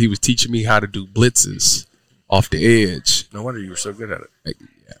because he was teaching me how to do blitzes off the edge. No wonder you were so good at it.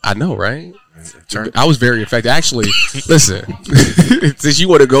 I know, right? I was very effective. Actually, listen, since you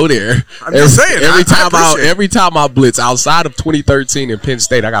want to go there, I'm just saying. Every time I blitz, outside of 2013 in Penn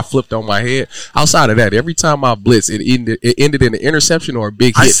State, I got flipped on my head. Outside of that, every time I blitz, it ended in an interception or a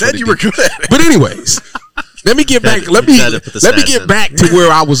big hit. I said you were good at it. But anywave, let me get back. Let me get back to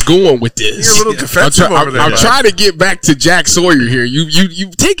where I was going with this. You're a little defensive over there. I'm trying to get back to Jack Sawyer here.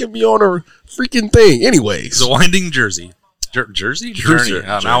 You've taken me on a freaking thing. Anyways, the winding Jersey. Jersey? Journey.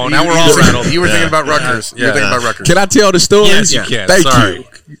 Now we're all rattled. You were thinking about Rutgers. You were thinking about Rutgers. Can I tell the story? Yes, you can. Thank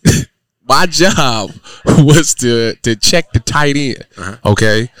you. My job was to check the tight end,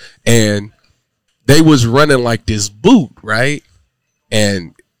 okay? And they was running like this boot, right?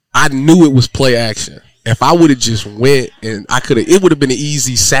 And I knew it was play action. If I would have just went and it would have been an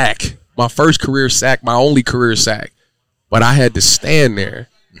easy sack. My first career sack, my only career sack. But I had to stand there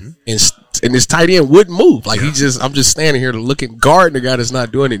and this tight end wouldn't move. Like I'm just standing here looking, guarding the guy that's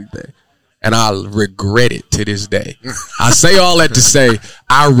not doing anything. And I regret it to this day. I say all that to say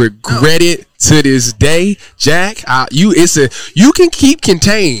I regret it to this day. Jack, you can keep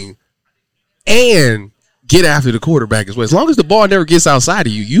contained and get after the quarterback as well. As long as the ball never gets outside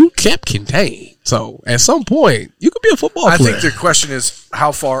of you, you kept contained. So at some point, you could be a football player. I think the question is,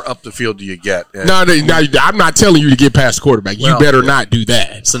 how far up the field do you get? No, I'm not telling you to get past the quarterback. You better not do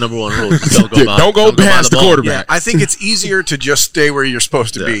that. It's the number one rule. Don't go past the quarterback. Yeah, I think it's easier to just stay where you're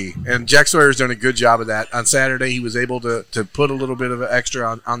supposed to be. And Jack Sawyer's done a good job of that. On Saturday, he was able to put a little bit of an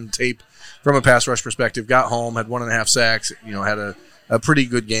extra on the tape from a pass rush perspective. Got home, had 1.5 sacks, had a pretty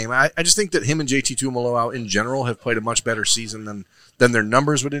good game. I just think that him and JT Tuimoloau in general have played a much better season than their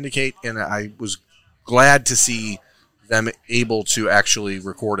numbers would indicate, and I was glad to see them able to actually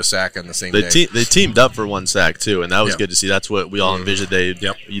record a sack on the same day. They teamed up for one sack, too, and that was good to see. That's what we all envisioned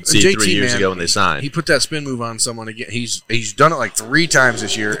you'd see JT, 3 years ago when they signed. He put that spin move on someone again. He's done it like 3 times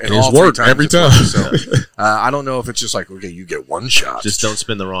this year, and it's all worked 3 times every time. So, I don't know if it's just like, okay, you get one shot. Just don't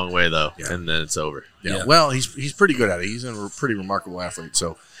spin the wrong way, though, and then it's over. Yeah. Well, he's pretty good at it. He's a pretty remarkable athlete.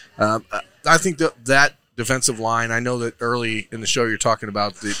 So I think that defensive line, I know that early in the show you're talking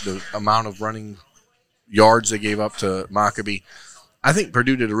about the amount of running yards they gave up to Maccabee. I think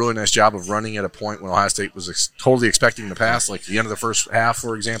Purdue did a really nice job of running at a point when Ohio State was totally expecting to pass. Like the end of the first half,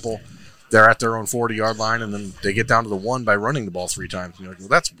 for example, they're at their own 40-yard line, and then they get down to the 1 by running the ball 3 times. You're like, well,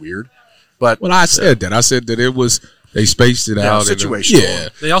 that's weird. But I said that. I said that it was they spaced it out. Situational. Yeah.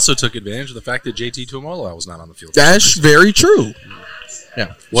 They also took advantage of the fact that JT Tuimoloau was not on the field. That's very true.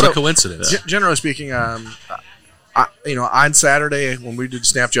 Yeah. What a coincidence. Generally speaking, on Saturday when we did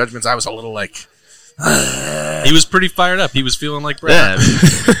snap judgments, I was a little like, He was pretty fired up. He was feeling like Brad.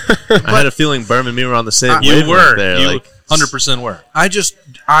 Yeah, I had a feeling Berm and me were on the same You wavelength were. there. You Like 100% were. I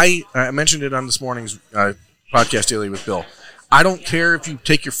mentioned it on this morning's podcast daily with Bill. I don't care if you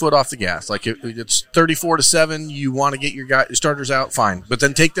take your foot off the gas. Like it's 34-7, you want to get your starters out, fine, but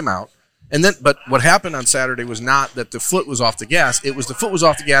then take them out. And then, but what happened on Saturday was not that the foot was off the gas; it was the foot was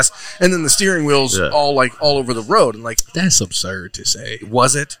off the gas, and then the steering wheels all over the road. And like that's absurd to say.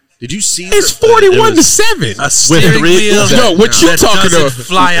 Was it? Did you see? It's 41-7. A steering wheel. No, what you talking about?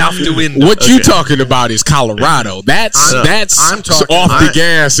 Fly out the window. What you talking about is Colorado. That's I'm talking off the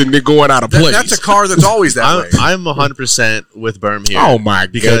gas and then going out of place. That's a car that's always that way. I'm 100% with Berm here. Oh my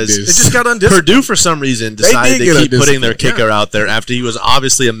because goodness! It just got undisciplined. Purdue for some reason decided did to get keep putting their undisciplined. kicker out there after he was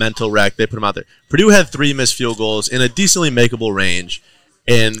obviously a mental wreck. They put him out there. Purdue had 3 missed field goals in a decently makeable range.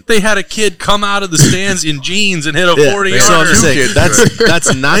 And they had a kid come out of the stands in jeans and hit a 40-yarder. So I'm just saying,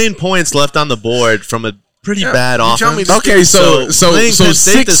 that's 9 points left on the board from a pretty bad offense. Okay, so playing Penn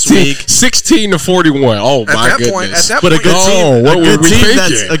State this week, 16-41. Oh my goodness! But a good team, what were we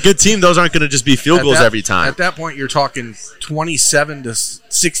thinking? A good team. Those aren't going to just be field goals every time. At that point, you're talking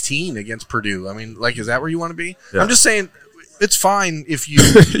 27-16 against Purdue. I mean, like, is that where you want to be? Yeah. I'm just saying. It's fine if you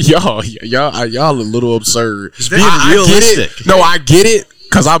y'all a little absurd. Just being realistic. No, I get it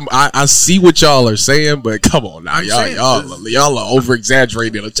because I see what y'all are saying, but come on now, y'all are over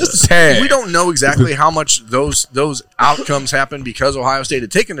exaggerating it just a tad. We don't know exactly how much those outcomes happen because Ohio State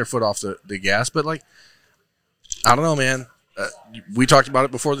had taken their foot off the gas, but like I don't know, man. We talked about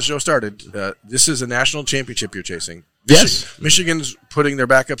it before the show started. This is a national championship you're chasing. Yes, Michigan's putting their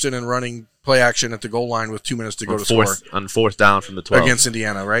backups in and running play action at the goal line with 2 minutes to go to score on 4th down from the 12 against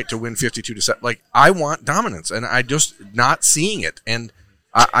Indiana, right, to win 52-7. Like I want dominance, and I just not seeing it. And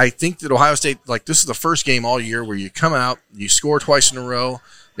I think that Ohio State, like this is the first game all year where you come out, you score twice in a row.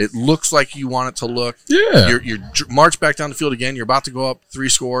 It looks like you want it to look. Yeah, you march back down the field again. You're about to go up 3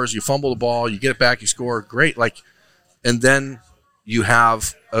 scores. You fumble the ball, you get it back, you score. Great, like, and then you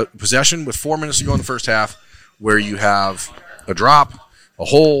have a possession with 4 minutes to go in the first half, where you have a drop, a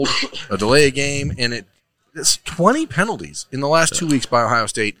hold, a delay a game, and it's 20 penalties in the last 2 weeks by Ohio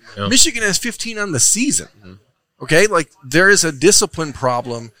State. Yeah. Michigan has 15 on the season. Mm-hmm. Okay, like there is a discipline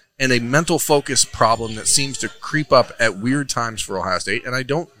problem and a mental focus problem that seems to creep up at weird times for Ohio State, and I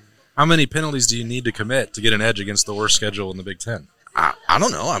don't. How many penalties do you need to commit to get an edge against the worst schedule in the Big Ten? I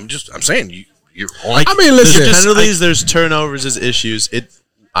don't know. I'm saying you're. I mean, listen. There's penalties. There's turnovers. There's issues.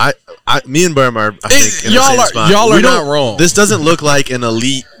 Me and Berm are, I think, in the same spot. Y'all are not wrong. This doesn't look like an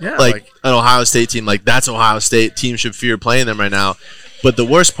elite, like an Ohio State team. Like, that's Ohio State. Team should fear playing them right now. But the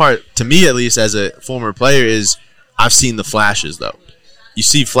worst part, to me at least, as a former player, is I've seen the flashes, though. You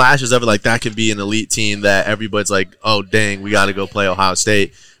see flashes of it, like that could be an elite team that everybody's like, oh, dang, we got to go play Ohio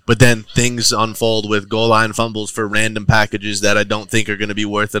State. But then things unfold with goal line fumbles for random packages that I don't think are going to be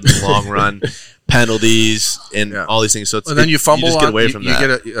worth it in the long run, penalties, and all these things. So then you fumble, you just get away from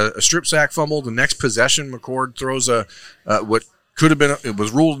that. You get a strip sack fumble. The next possession, McCord throws what could have been it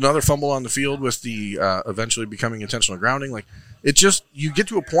was ruled another fumble on the field with the eventually becoming intentional grounding. Like it just you get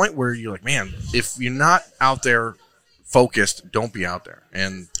to a point where you're like, man, if you're not out there focused, don't be out there.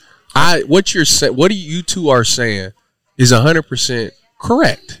 And what you two are saying is 100%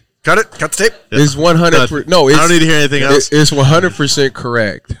 correct. Cut it. Cut the tape. It's 100%. No, I don't need to hear anything else. It's 100%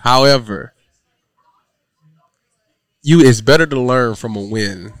 correct. However, it's better to learn from a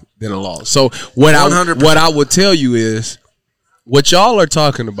win than a loss. So what I would tell you is, what y'all are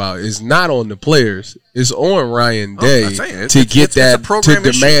talking about is not on the players. It's on Ryan Day to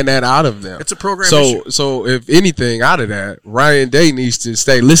demand that out of them. It's a program issue. So if anything out of that, Ryan Day needs to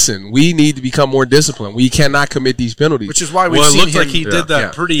say, listen, we need to become more disciplined. We cannot commit these penalties. Which is why it looked like he did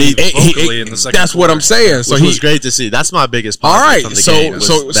that pretty vocally in the second That's quarter. what I'm saying. So Which was great to see. That's my biggest positive from the game.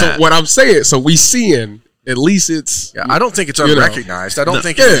 So what I'm saying, so we seeing at least it's. Yeah, I don't think it's unrecognized. I don't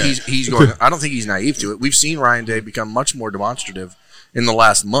think he's going. I don't think he's naive to it. We've seen Ryan Day become much more demonstrative in the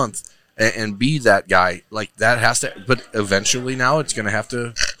last month and be that guy. Like that has to. But eventually, now it's going to have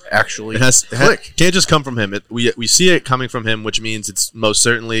to actually click. Can't just come from him. We see it coming from him, which means it's most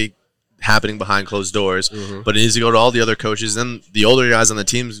certainly happening behind closed doors. Mm-hmm. But it needs to go to all the other coaches and the older guys on the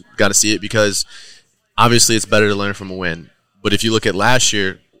team's got to see it because obviously it's better to learn from a win. But if you look at last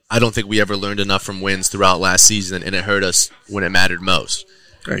year. I don't think we ever learned enough from wins throughout last season, and it hurt us when it mattered most.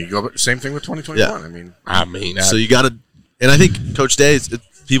 Yeah, you go same thing with 2021. Yeah. So you got to, and I think Coach Day,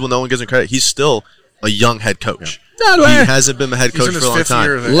 people no one gives him credit. He's still a young head coach. Yeah. He hasn't been the head coach for a long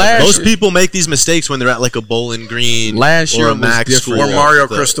time. Most people make these mistakes when they're at like a Bowling Green or a Max school. Or Mario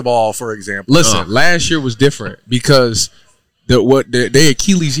Cristobal, for example. Listen, last year was different because their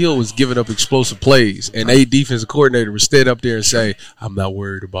Achilles heel was giving up explosive plays, and they defensive coordinator would stand up there and say, "I'm not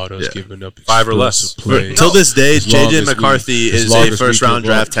worried about us giving up 5 or less plays." Till this day, JJ McCarthy is a first-round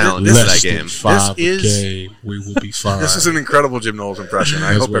draft talent in that game. Game, we will be fine. This is an incredible Jim Knowles impression.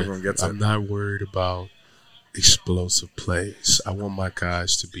 I hope everyone gets it. I'm not worried about explosive plays. I want my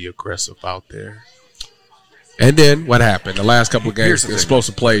guys to be aggressive out there. And then what happened? The last couple of games, the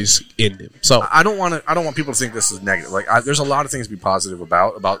explosive plays ended. So I don't want people to think this is negative. Like there's a lot of things to be positive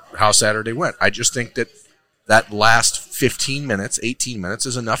about how Saturday went. I just think that last 15 minutes, 18 minutes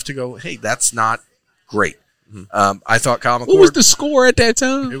is enough to go, hey, that's not great. I thought Kyle McCord. What was the score at that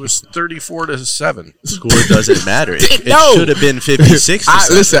time? It was 34-7. The score doesn't matter. It should have been 56-7.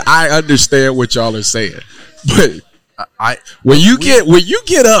 Listen, I understand what y'all are saying, but when you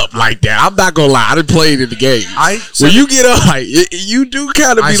get up like that, I'm not gonna lie. I done played in the game. When you get up, like you do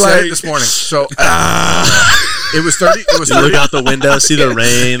kind of be like this morning. So it was 30. It was 30. Look out the window, see the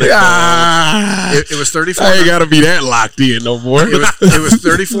rain. It was 34. I ain't gotta be that locked in no more. It was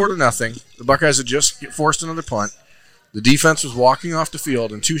 34-0. The Buckeyes had just forced another punt. The defense was walking off the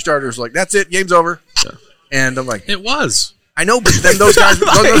field, and 2 starters were like, "That's it, game's over." Yeah. And I'm like, "It was." I know, but then those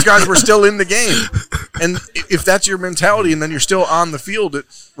guys were still in the game. And if that's your mentality and then you're still on the field, it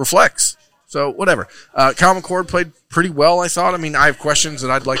reflects. So, whatever. Kyle McCord played pretty well, I thought. I mean, I have questions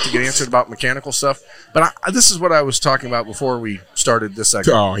that I'd like to get answered about mechanical stuff. But this is what I was talking about before we started this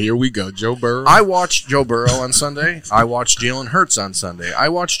segment. Oh, here we go. Joe Burrow. I watched Joe Burrow on Sunday. I watched Jalen Hurts on Sunday. I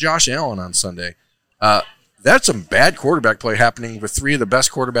watched Josh Allen on Sunday. That's some bad quarterback play happening with 3 of the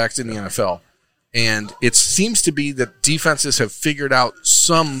best quarterbacks in the NFL. And it seems to be that defenses have figured out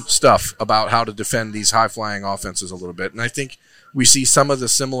some stuff about how to defend these high-flying offenses a little bit. And I think we see some of the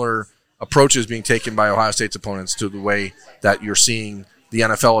similar approaches being taken by Ohio State's opponents to the way that you're seeing the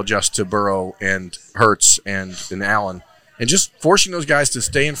NFL adjust to Burrow and Hurts and Allen. And just forcing those guys to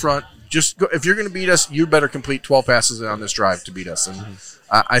stay in front. Just go, if you're going to beat us, you better complete 12 passes on this drive to beat us. And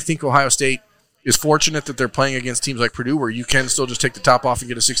I think Ohio State is fortunate that they're playing against teams like Purdue where you can still just take the top off and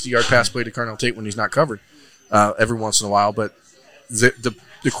get a 60-yard pass play to Carnell Tate when he's not covered every once in a while. But the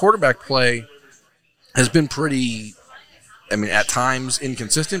quarterback play has been pretty, I mean, at times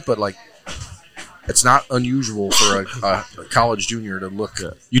inconsistent, but like it's not unusual for a college junior to look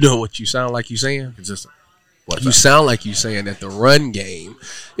good. You know what you sound like you saying? Consistent. You sound like you saying that the run game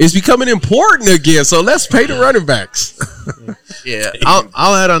is becoming important again. So let's pay the running backs. Yeah,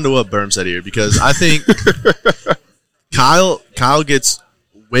 I'll add on to what Berm said here because I think Kyle gets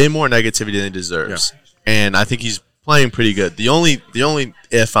way more negativity than he deserves, and I think he's playing pretty good. The only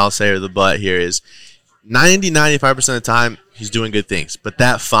if I'll say or the but here is 95% of the time he's doing good things, but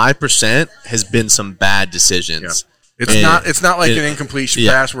that 5% has been some bad decisions. Yeah. It's not like an incompletion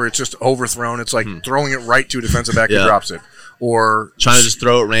pass where it's just overthrown. It's like throwing it right to a defensive back who drops it, or trying to just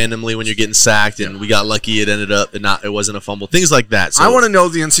throw it randomly when you're getting sacked. And we got lucky; it ended up it wasn't a fumble. Things like that. So I want to know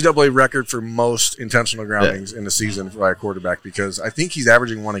the NCAA record for most intentional groundings in the season by a quarterback because I think he's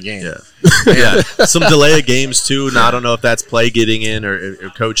averaging 1 a game. Yeah, some delay of games too. Now I don't know if that's play getting in or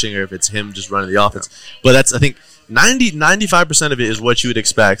coaching or if it's him just running the offense. But that's I think 95% of it is what you would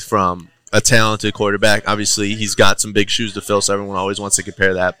expect from a talented quarterback. Obviously, he's got some big shoes to fill, so everyone always wants to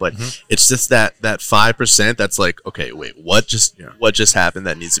compare that. But it's just that 5% that's like, okay, wait, what just happened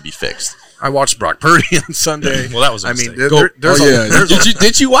that needs to be fixed? I watched Brock Purdy on Sunday. Well, that was a mistake.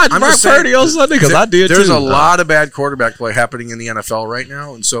 Did you watch Brock Purdy on Sunday? Because I did. There's a lot of bad quarterback play happening in the NFL right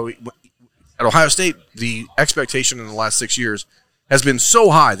now, and so at Ohio State, the expectation in the last 6 years has been so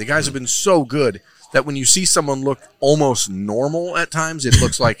high. The guys have been so good that when you see someone look almost normal at times, it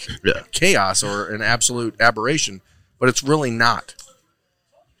looks like chaos or an absolute aberration, but it's really not.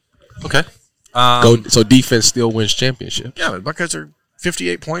 Okay. So defense still wins championship. Yeah, the Buckeyes are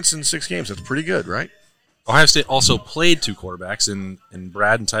 58 points in 6 games. That's pretty good, right? Ohio State also played 2 quarterbacks, and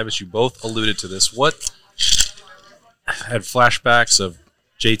Brad and Tyvis, you both alluded to this. What had flashbacks of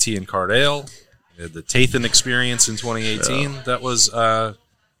JT and Cardale, the Tathan experience in 2018. That was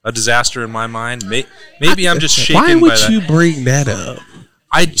a disaster in my mind. Maybe I'm just shaken by that. Why would you bring that up?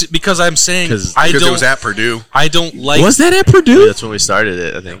 Because I'm saying because it was at Purdue. I don't like. Was that at Purdue? Yeah, that's when we started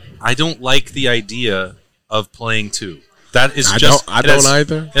it. I think. I don't like the idea of playing 2. That is I don't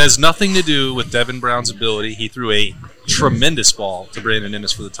either. It has nothing to do with Devin Brown's ability. He threw a tremendous ball to Brandon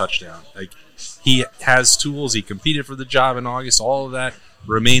Innes for the touchdown. Like, he has tools. He competed for the job in August. All of that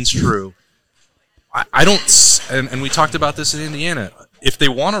remains true. I don't, and we talked about this in Indiana. If they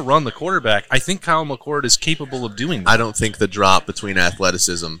want to run the quarterback, I think Kyle McCord is capable of doing that. I don't think the drop between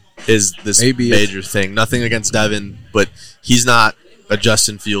athleticism is this major thing. Nothing against Devin, but he's not a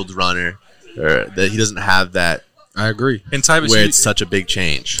Justin Fields runner. Or that he doesn't have that I agree. And Tyvis, where it's such a big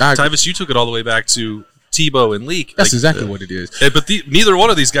change. Tyvis, you took it all the way back to Tebow and Leak. That's exactly what it is. But neither one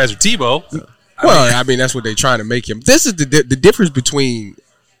of these guys are Tebow. I mean, that's what they're trying to make him. This is the difference between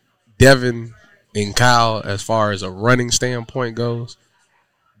Devin and Kyle as far as a running standpoint goes.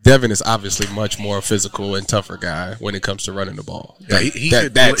 Devin is obviously much more physical and tougher guy when it comes to running the ball. Yeah, he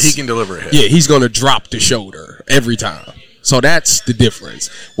can deliver a hit. Yeah, he's going to drop the shoulder every time. So that's the difference.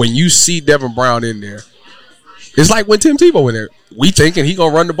 When you see Devin Brown in there, it's like when Tim Tebow in there. We thinking he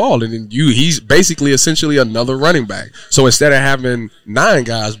gonna run the ball, and then he's basically essentially another running back. So instead of having 9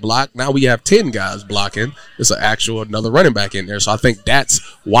 guys block, now we have 10 guys blocking. It's another running back in there. So I think that's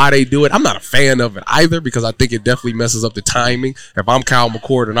why they do it. I'm not a fan of it either because I think it definitely messes up the timing. If I'm Kyle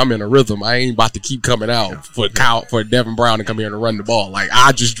McCord and I'm in a rhythm, I ain't about to keep coming out for Devin Brown to come here and run the ball. Like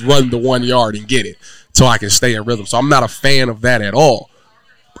I just run the 1 yard and get it so I can stay in rhythm. So I'm not a fan of that at all.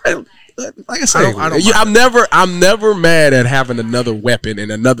 But like I said, I'm never mad at having another weapon and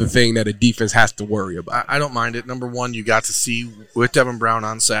another thing that a defense has to worry about. I don't mind it. Number one, you got to see with Devin Brown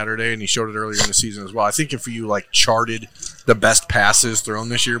on Saturday, and he showed it earlier in the season as well. I think if you charted the best passes thrown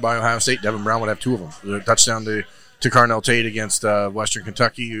this year by Ohio State, Devin Brown would have 2 of them. The touchdown to Carnell Tate against Western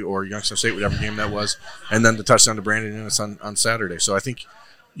Kentucky or Youngstown State, whatever game that was, and then the touchdown to Brandon Innes on Saturday. So I think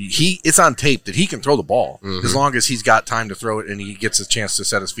it's on tape that he can throw the ball as long as he's got time to throw it and he gets a chance to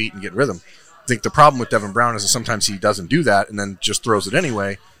set his feet and get rhythm. I think the problem with Devin Brown is that sometimes he doesn't do that and then just throws it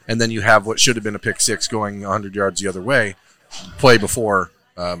anyway, and then you have what should have been a pick six going 100 yards the other way, play before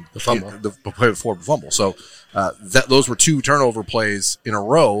the fumble. Play before the fumble. So those were 2 turnover plays in a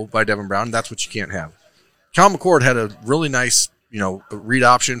row by Devin Brown, and that's what you can't have. Kyle McCord had a really nice read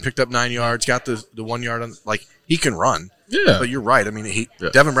option, picked up 9 yards, got the 1 yard on. He can run. Yeah, but you're right. I mean,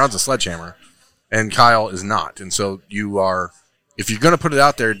 Devin Brown's a sledgehammer, and Kyle is not. And so if you're going to put it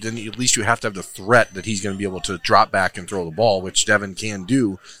out there, then at least you have to have the threat that he's going to be able to drop back and throw the ball, which Devin can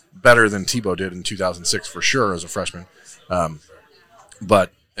do better than Tebow did in 2006 for sure as a freshman.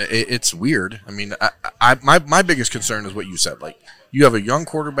 But it's weird. I mean, my biggest concern is what you said. You have a young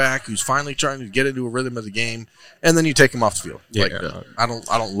quarterback who's finally trying to get into a rhythm of the game, and then you take him off the field. I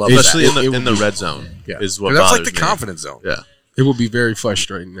don't love especially that. in the red zone. Yeah. Is what that's bothers the me. confidence zone. Yeah, it would be very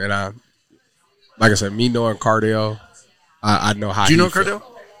frustrating. And like I said, me knowing Cardale, I know how. Do you know Cardale?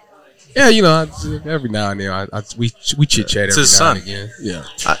 Yeah, every now and then we chit chat every now and again. Yeah,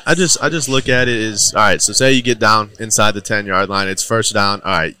 I just look at it as all right. So say you get down inside the 10-yard line, it's first down.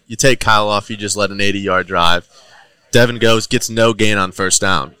 All right, you take Kyle off, you just let an 80-yard drive. Devin gets no gain on first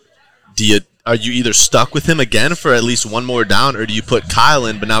down. Are you either stuck with him again for at least one more down, or do you put Kyle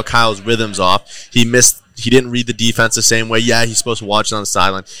in, but now Kyle's rhythm's off? He didn't read the defense the same way. Yeah, he's supposed to watch it on the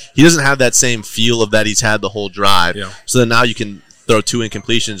sideline. He doesn't have that same feel of that he's had the whole drive. Yeah. So then now you can throw 2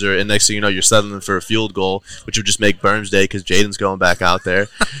 incompletions, and next thing you know, you're settling for a field goal, which would just make Burns Day because Jaden's going back out there.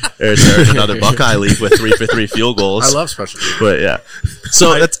 There's another Buckeye league with 3 for 3 field goals. I love special teams. But yeah,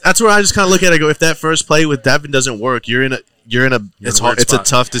 so that's where I just kind of look at it. I go, if that first play with Devin doesn't work, it's a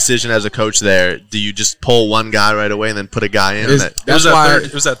tough decision as a coach there. Do you just pull one guy right away and then put a guy in? It was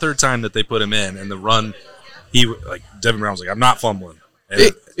that third time that they put him in, and the run, Devin Brown was like, I'm not fumbling.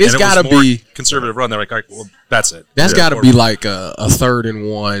 It's got to be conservative run. They're like, all right, well, that's it. That's got to be like a 3rd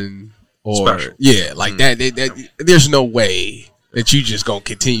and 1 or special. Yeah, like that. There's no way that you just gonna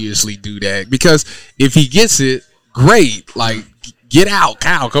continuously do that, because if he gets it, great. Get out,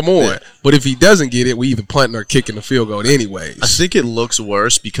 Kyle. Come on. Yeah. But if he doesn't get it, we either punting or kicking the field goal anyways. I think it looks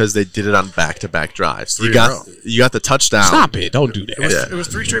worse because they did it on back-to-back drives. You got the touchdown. Stop it! Don't do that. It was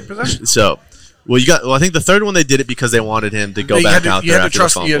 3 straight possessions. So. I think the third one they did it because they wanted him to go back out there after the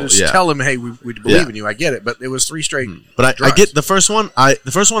fumble. You had to tell him, hey, we believe in you. I get it, but it was 3 straight. But I get the first one.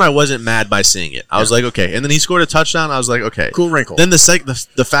 The first one I wasn't mad by seeing it. I was like, okay. And then he scored a touchdown. I was like, okay, cool wrinkle. Then the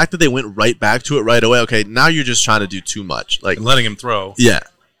fact that they went right back to it right away. Okay, now you're just trying to do too much, and letting him throw. Yeah,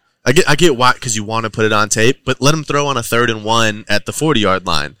 I get why, because you want to put it on tape, but let him throw on a 3rd and 1 at the 40-yard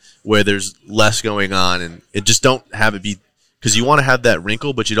line where there's less going on, and it just don't have it be. Because you want to have that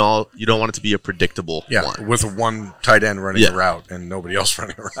wrinkle, but you don't want it to be a predictable one. With one tight end running a route and nobody else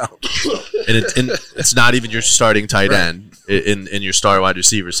running a route. and it's not even your starting tight end in your star wide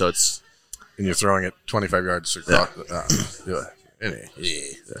receiver, so it's... And you're throwing it 25 yards across.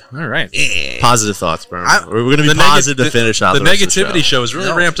 All right. Positive thoughts, Berman. We're going to be positive to finish out the negativity show is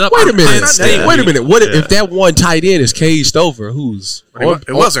really ramped up. Wait a minute. What if that one tight end is caged over? Who's?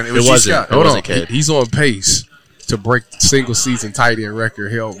 It wasn't. It was Scott. Hold on. He's on pace to break single season tight end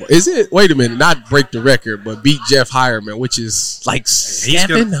record. Hell, is it? Wait a minute, not break the record, but beat Jeff Hireman, which is like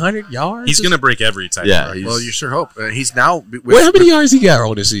 700 yards. He's going to break every tight end. Yeah, well, you sure hope. He's now. How many yards he got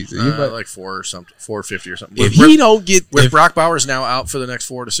on this season? Like 4 or something, 450 or something. If he don't get Brock Bowers now out for the next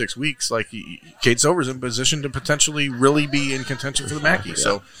 4 to 6 weeks, like Cade Stover's in position to potentially really be in contention for the Mackey.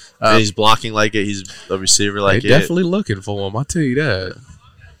 So he's blocking like it. He's a receiver like it. Definitely looking for him. I'll tell you that.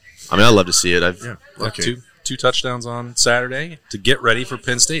 I mean, I'd love to see it. Two touchdowns on Saturday to get ready for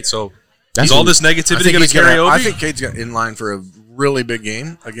Penn State. So is all this negativity going to carry over? I think Cade's in line for a really big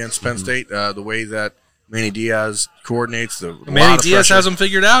game against Penn State. The way that Manny Diaz coordinates Manny Diaz has him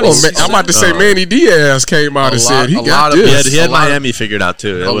figured out. Well, I'm about to say Manny Diaz came out and said he had Miami figured out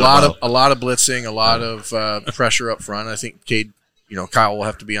too. A lot of blitzing, a lot of pressure up front. I think Cade, Kyle will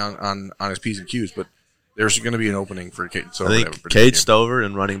have to be on his P's and Q's, but there's going to be an opening for Cade Stover. I think Cade Stover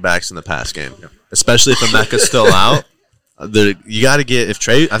and running backs in the pass game, especially if Emeka's still out. You got to get if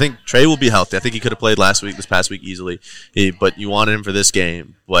Trey. I think Trey will be healthy. I think he could have played this past week easily, but you wanted him for this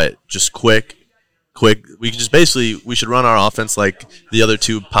game. But just quick. We should run our offense like the other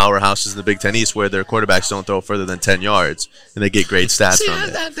two powerhouses in the Big Ten East, where their quarterbacks don't throw further than 10 yards, and they get great stats from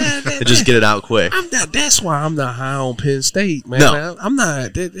it. And just get it out quick. That's why I'm not high on Penn State, man. No. I'm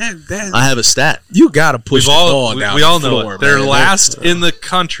not. I have a stat. You got to push the ball down. We all the know floor, it. They're man. last in the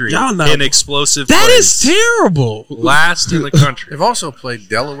country in explosive plays. That is terrible. Last in the country. They've also played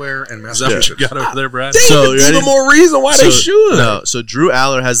Delaware and Massachusetts. Got over there, Brad. Even more reason why they should. No, so Drew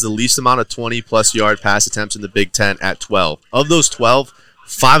Aller has the least amount of 20-plus yard pass attempts in the Big Ten at 12. Of those 12,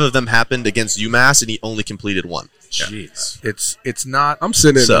 5 of them happened against UMass, and he only completed 1. Jeez, it's not. I'm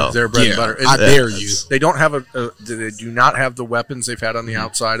sitting there. Their bread and butter. I dare you. They don't have they do not have the weapons they've had on the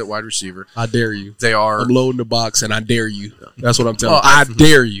outside at wide receiver. I dare you. They are. I'm loading the box, and I dare you. That's what I'm telling you. I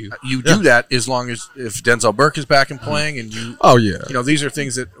dare you. You do that as long as if Denzel Burke is back and playing, and you. Oh yeah. These are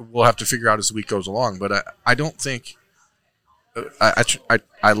things that we'll have to figure out as the week goes along. But I don't think.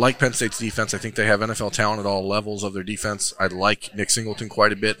 I like Penn State's defense. I think they have NFL talent at all levels of their defense. I like Nick Singleton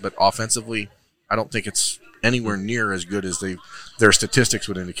quite a bit, but offensively, I don't think it's anywhere near as good as their statistics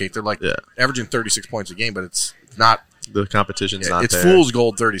would indicate. They're averaging 36 points a game, but it's not. The competition's not it's there. It's fool's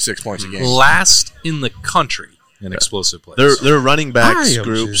gold 36 points a game. Last in the country in explosive plays. Their running backs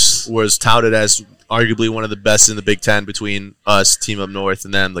groups was touted as arguably one of the best in the Big Ten between us, team up north,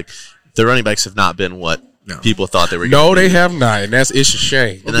 and them. Like their running backs have not been what people thought they were going to be. No, they have not, and it's a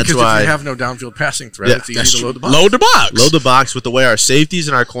shame. And that's why if you have no downfield passing threat, it's easy to load the box. Load the box with the way our safeties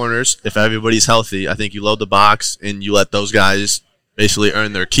and our corners, if everybody's healthy, I think you load the box and you let those guys basically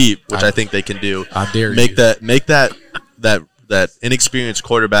earn their keep, which I think they can do. I dare make you. Make that inexperienced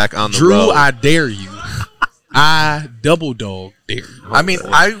quarterback on the Drew, road. I dare you. I double dog dare you. I mean,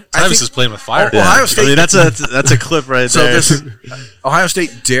 Tyvis is playing with fire. Ohio State. I mean, that's a clip right there. Ohio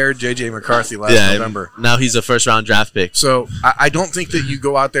State dared J.J. McCarthy last November. Now he's a first-round draft pick. So I don't think that you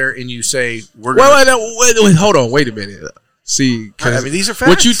go out there and you say we're going. Wait, hold on. Wait a minute. See, I mean, these are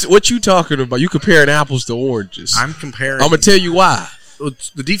facts. What you talking about? You comparing apples to oranges. I'm comparing. I'm gonna tell you why.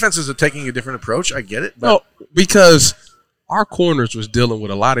 The defenses are taking a different approach. I get it. No, because our corners was dealing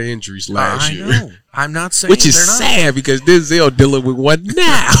with a lot of injuries last year. Know. I'm not saying which is sad because Denzel dealing with one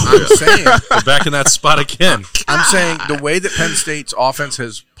now. I'm saying we're back in that spot again. I'm saying the way that Penn State's offense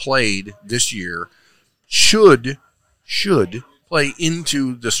has played this year should play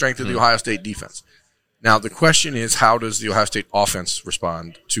into the strength of the Ohio State defense. Now the question is, how does the Ohio State offense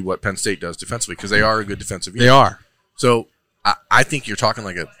respond to what Penn State does defensively? Because they are a good defensive unit. They are. So I think you're talking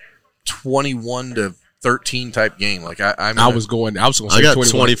like a 21-13 type game. Like I was going to say I got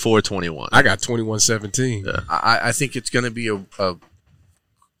 24-21. I got 21-17. Yeah. I think it's going to be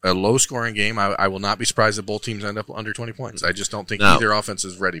a low scoring game. I will not be surprised if both teams end up under 20 points. I just don't think either offense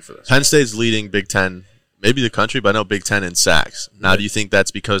is ready for this. Penn State's leading Big Ten, maybe the country, but I know Big Ten in sacks. Now, do you think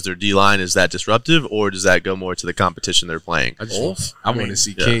that's because their D-line is that disruptive, or does that go more to the competition they're playing? I want to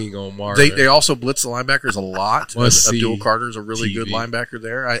see King on Mars. They also blitz the linebackers a lot. Abdul Carter's a really good linebacker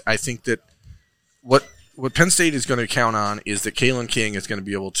there. I think that what Penn State is going to count on is that Kalen King is going to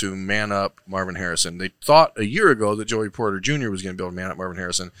be able to man up Marvin Harrison. They thought a year ago that Joey Porter Jr. was going to be able to man up Marvin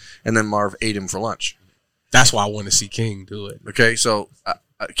Harrison, and then Marv ate him for lunch. That's why I want to see King do it. Okay, so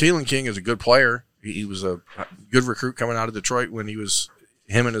Kalen King is a good player. He was a good recruit coming out of Detroit when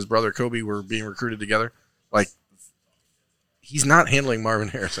him and his brother Kobe were being recruited together. Like, he's not handling Marvin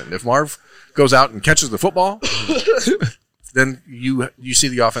Harrison. If Marv goes out and catches the football, then you see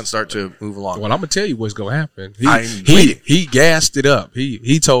the offense start to move along. Well, I'm gonna tell you what's gonna happen. He gassed it up.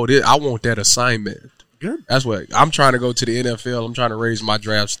 He told it, I want that assignment. Good. That's what I'm trying to go to the NFL. I'm trying to raise my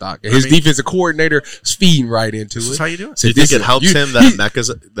draft stock. And his defensive coordinator is feeding right into it. This is how you do it. So you think it helps him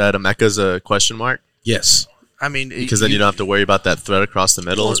that Emeka's a question mark? Yes. I mean, because then you don't have to worry about that threat across the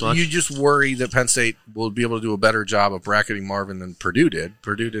middle as much. You just worry that Penn State will be able to do a better job of bracketing Marvin than Purdue did.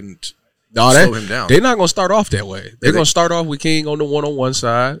 Purdue didn't slow him down. They're not going to start off that way. They're going to start off with King on the one-on-one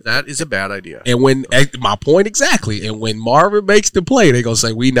side. That is a bad idea. And when my point exactly, and when Marvin makes the play, they're going to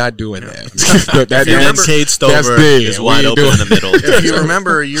say, "We not doing that." And Cade Stover is wide open in the middle. If you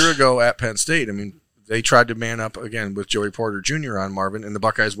remember a year ago at Penn State, I mean, they tried to man up again with Joey Porter Jr. on Marvin, and the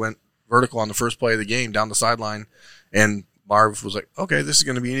Buckeyes went vertical on the first play of the game down the sideline, and Marv was like, "Okay, this is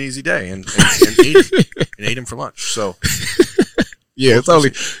going to be an easy day," and ate him for lunch. So. Yeah,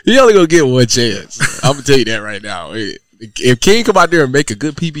 he only gonna get one chance. I'm gonna tell you that right now. If King come out there and make a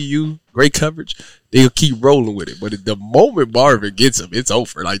good PBU, great coverage, they'll keep rolling with it. But the moment Marvin gets him, it's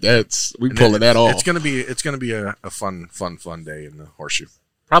over. Like we pulling that off. It's gonna be a fun day in the Horseshoe.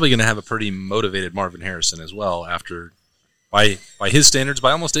 Probably gonna have a pretty motivated Marvin Harrison as well. After by his standards,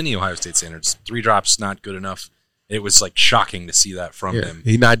 by almost any Ohio State standards, 3 drops not good enough. It was like shocking to see that from him.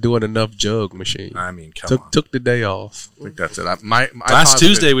 He's not doing enough jug machine. I mean, come on. Took the day off. I think that's it. Last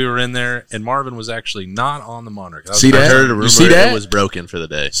Tuesday we were in there, and Marvin was actually not on the monitor. See that? I heard a rumor it was broken for the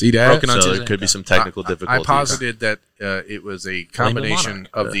day. See that? Broken on so Tuesday? there could be some technical difficulties. I posited that it was a combination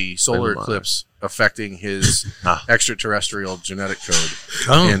of the solar eclipse affecting his extraterrestrial genetic code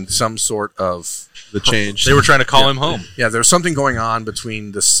and some sort of the change. They were trying to call him home. Yeah, there's something going on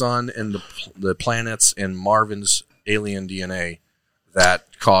between the sun and the planets and Marvin's alien DNA that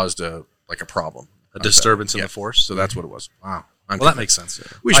caused a problem. A disturbance in the force? So that's what it was. Wow. Well, that makes sense.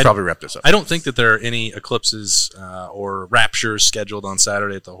 We should probably wrap this up. I don't think that there are any eclipses or raptures scheduled on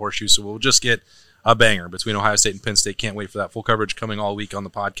Saturday at the Horseshoe, so we'll just get a banger between Ohio State and Penn State. Can't wait for that. Full coverage coming all week on the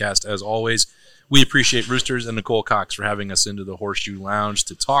podcast. As always, we appreciate Roosters and Nicole Cox for having us into the Horseshoe Lounge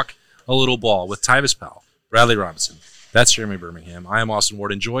to talk a little ball with Tyvis Powell, Bradley Robinson. That's Jeremy Birmingham. I am Austin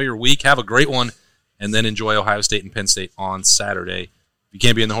Ward. Enjoy your week. Have a great one. And then enjoy Ohio State and Penn State on Saturday. If you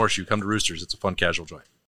can't be in the Horseshoe, come to Roosters. It's a fun, casual joy.